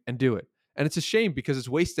something and do it. And it's a shame because it's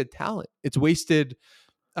wasted talent. It's wasted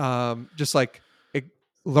just like it,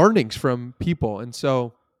 learnings from people. And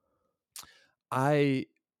so I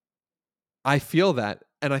I feel that.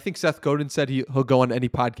 And I think Seth Godin said he'll go on any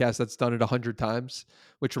podcast that's done it 100 times,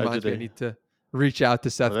 which Oh, did reminds me I he? need to reach out to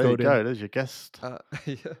Well, Seth there you Godin. go. There's your guest.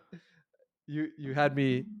 Yeah. You had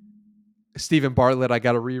me Stephen Bartlett I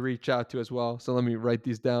got to reach out to as well. So let me write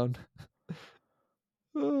these down.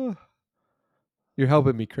 You're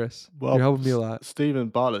helping me, Chris. You're Well, helping me a lot. Stephen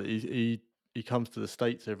Bartlett, he comes to the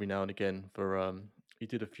States every now and again for he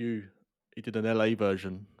did an LA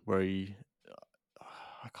version where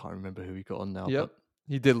I can't remember who he got on now, Yep. but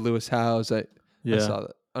He did Lewis Howes. I yeah. saw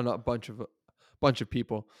that. A bunch of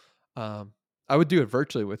people. I would do it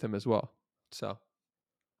virtually with him as well. So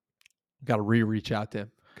got to reach out to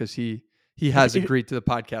him because he If, has if agreed to the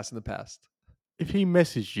podcast in the past. if he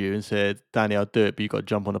messaged you and said, "Danny, I'll do it, but you got to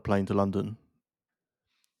jump on a plane to London,"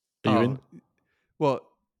 are you Oh, in? well,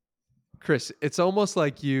 Chris, it's almost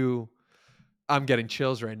like I'm getting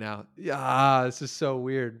chills right now. Yeah, this is so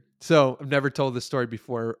weird. So I've never told this story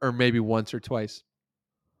before, or maybe once or twice.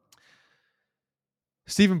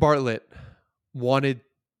 Stephen Bartlett wanted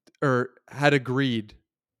or had agreed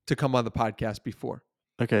to come on the podcast before.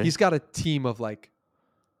 Okay. He's got a team of like,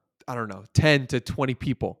 I don't know, 10 to 20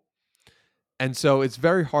 people. And so it's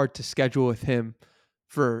very hard to schedule with him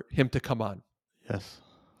for him to come on. Yes.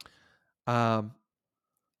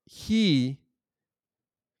 He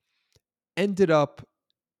ended up,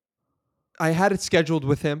 I had it scheduled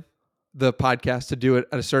with him, the podcast, to do it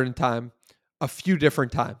at a certain time, a few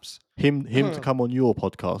different times. Him to come on your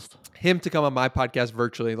podcast. Him to come on my podcast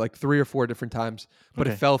virtually, like 3 or 4 different times, but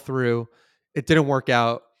it Okay. fell through. It didn't work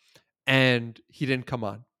out, and he didn't come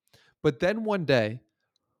on. But then one day,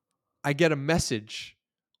 I get a message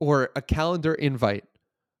or a calendar invite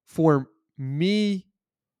for me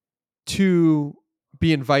to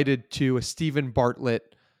be invited to a Stephen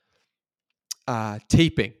Bartlett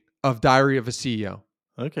taping of Diary of a CEO.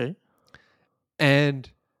 Okay. And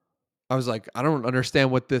I was like, I don't understand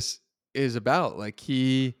what this is about. Like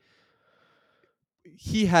he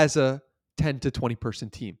has a 10 to 20 person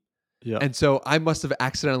team. Yeah. And so I must have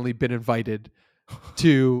accidentally been invited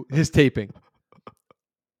to his taping.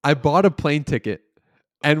 I bought a plane ticket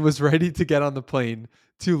and was ready to get on the plane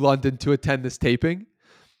to London to attend this taping,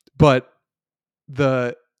 but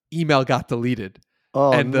the email got deleted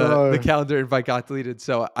Oh and the no. calendar invite got deleted.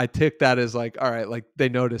 So I took that as like, all right, like they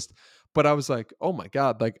noticed. But I was like, oh my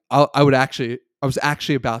God, like I was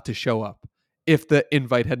actually about to show up if the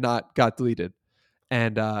invite had not got deleted.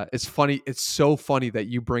 And it's funny. It's so funny that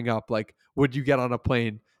you bring up, like, would you get on a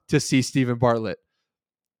plane to see Stephen Bartlett?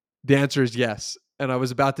 The answer is yes. And I was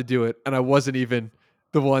about to do it, and I wasn't even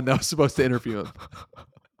the one that was supposed to interview him.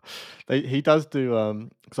 He does do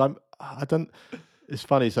because I don't. It's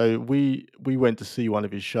funny. So we went to see one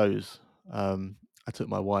of his shows. I took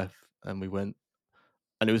my wife and we went,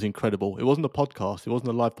 and it was incredible. It wasn't a podcast. It wasn't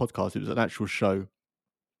a live podcast. It was an actual show,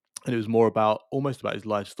 and it was more about almost about his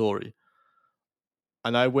life story.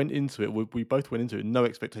 And I went into it. We both went into it, no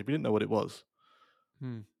expectation. We didn't know what it was.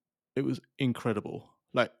 Hmm. It was incredible,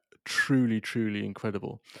 like truly, truly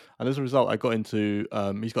incredible. And as a result, I got into.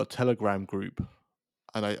 He's got a Telegram group,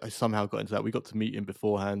 and I somehow got into that. We got to meet him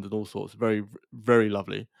beforehand and all sorts. Very, very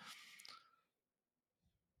lovely.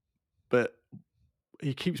 But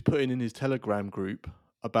he keeps putting in his Telegram group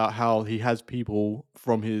about how he has people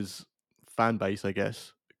from his fan base, I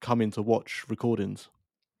guess, come in to watch recordings.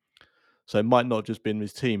 So it might not just been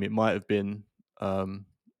his team; it might have been um,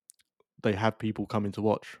 they have people coming to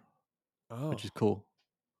watch, which Oh, is cool.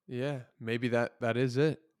 yeah. Maybe that is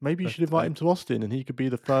it. Maybe you That should invite him to Austin, and he could be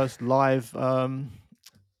the first live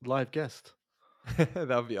guest. that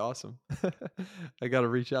would be awesome. I got to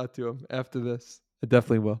reach out to him after this. I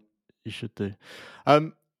definitely will. You should do. I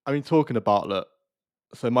mean, talking of Bartlett,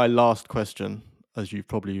 so my last question, as you're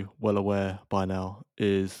probably well aware by now,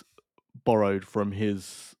 is borrowed from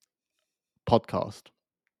his podcast.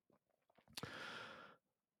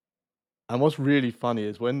 And what's really funny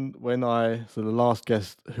is so the last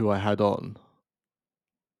guest who I had on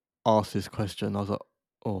asked this question, I was like,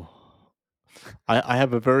 oh, I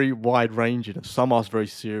have a very wide range. Some ask very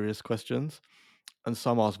serious questions, and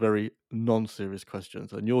some ask very non-serious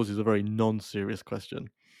questions. And yours is a very non-serious question,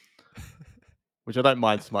 which I don't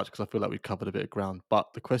mind so much because I feel like we've covered a bit of ground.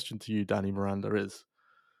 But the question to you, Danny Miranda, is: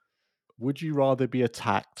 would you rather be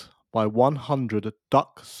attacked by 100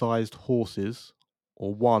 duck-sized horses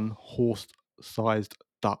or one horse-sized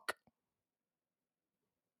duck?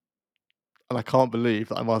 And I can't believe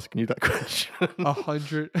that I'm asking you that question. a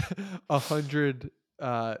hundred, a hundred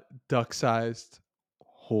duck-sized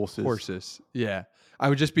Horses. horses. Yeah, I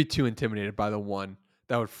would just be too intimidated by the one.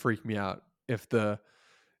 That would freak me out. If the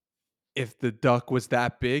duck was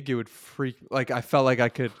that big, it would freak. Like, I felt like I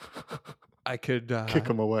could Kick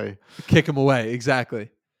them away. kick him away. Exactly.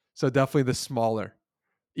 So definitely the smaller.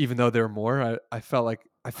 Even though there are more, I feel like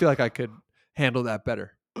I could handle that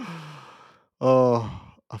better. Oh,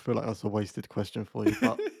 I feel like that's a wasted question for you,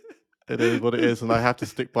 but it is what it is, and I have to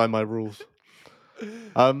stick by my rules.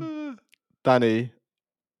 Danny,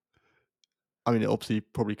 I mean, it obviously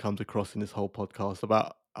probably comes across in this whole podcast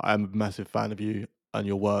about I'm a massive fan of you and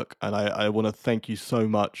your work, and I want to thank you so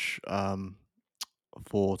much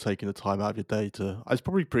for taking the time out of your day to. It's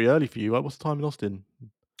probably pretty early for you. Right? What's the time in Austin?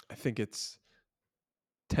 I think it's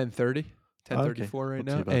 10:30, Oh, okay, 10:34 right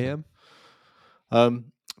not too now, bad then. AM.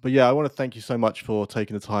 But yeah, I want to thank you so much for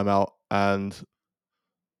taking the time out, and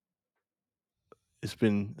it's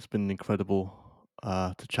been incredible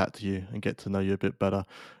to chat to you and get to know you a bit better.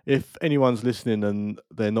 If anyone's listening and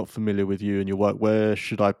they're not familiar with you and your work, where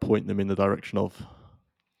should I point them in the direction of?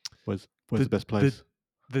 Where's the The best the place?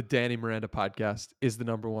 the Danny Miranda podcast is the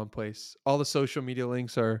number one place. All the social media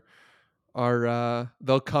links are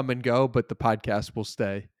they'll come and go, but the podcast will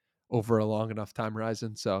stay over a long enough time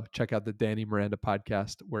horizon. So check out the Danny Miranda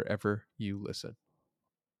podcast wherever you listen.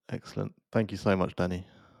 Excellent. Thank you so much, Danny.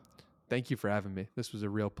 Thank you for having me. This was a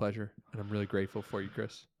real pleasure, and I'm really grateful for you,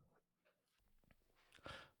 Chris.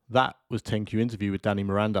 That was 10Q interview with Danny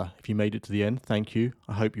Miranda. If you made it to the end, thank you.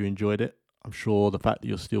 I hope you enjoyed it. I'm sure the fact that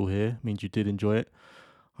you're still here means you did enjoy it.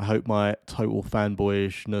 I hope my total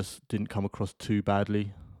fanboyishness didn't come across too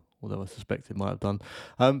badly, although I suspect it might have done.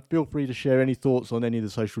 Feel free to share any thoughts on any of the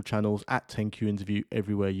social channels at 10Q interview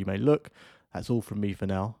everywhere you may look. That's all from me for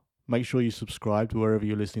now. Make sure you subscribe to wherever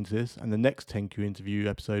you're listening to this, and the next 10Q interview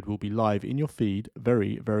episode will be live in your feed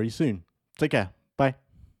very, very soon. Take care. Bye.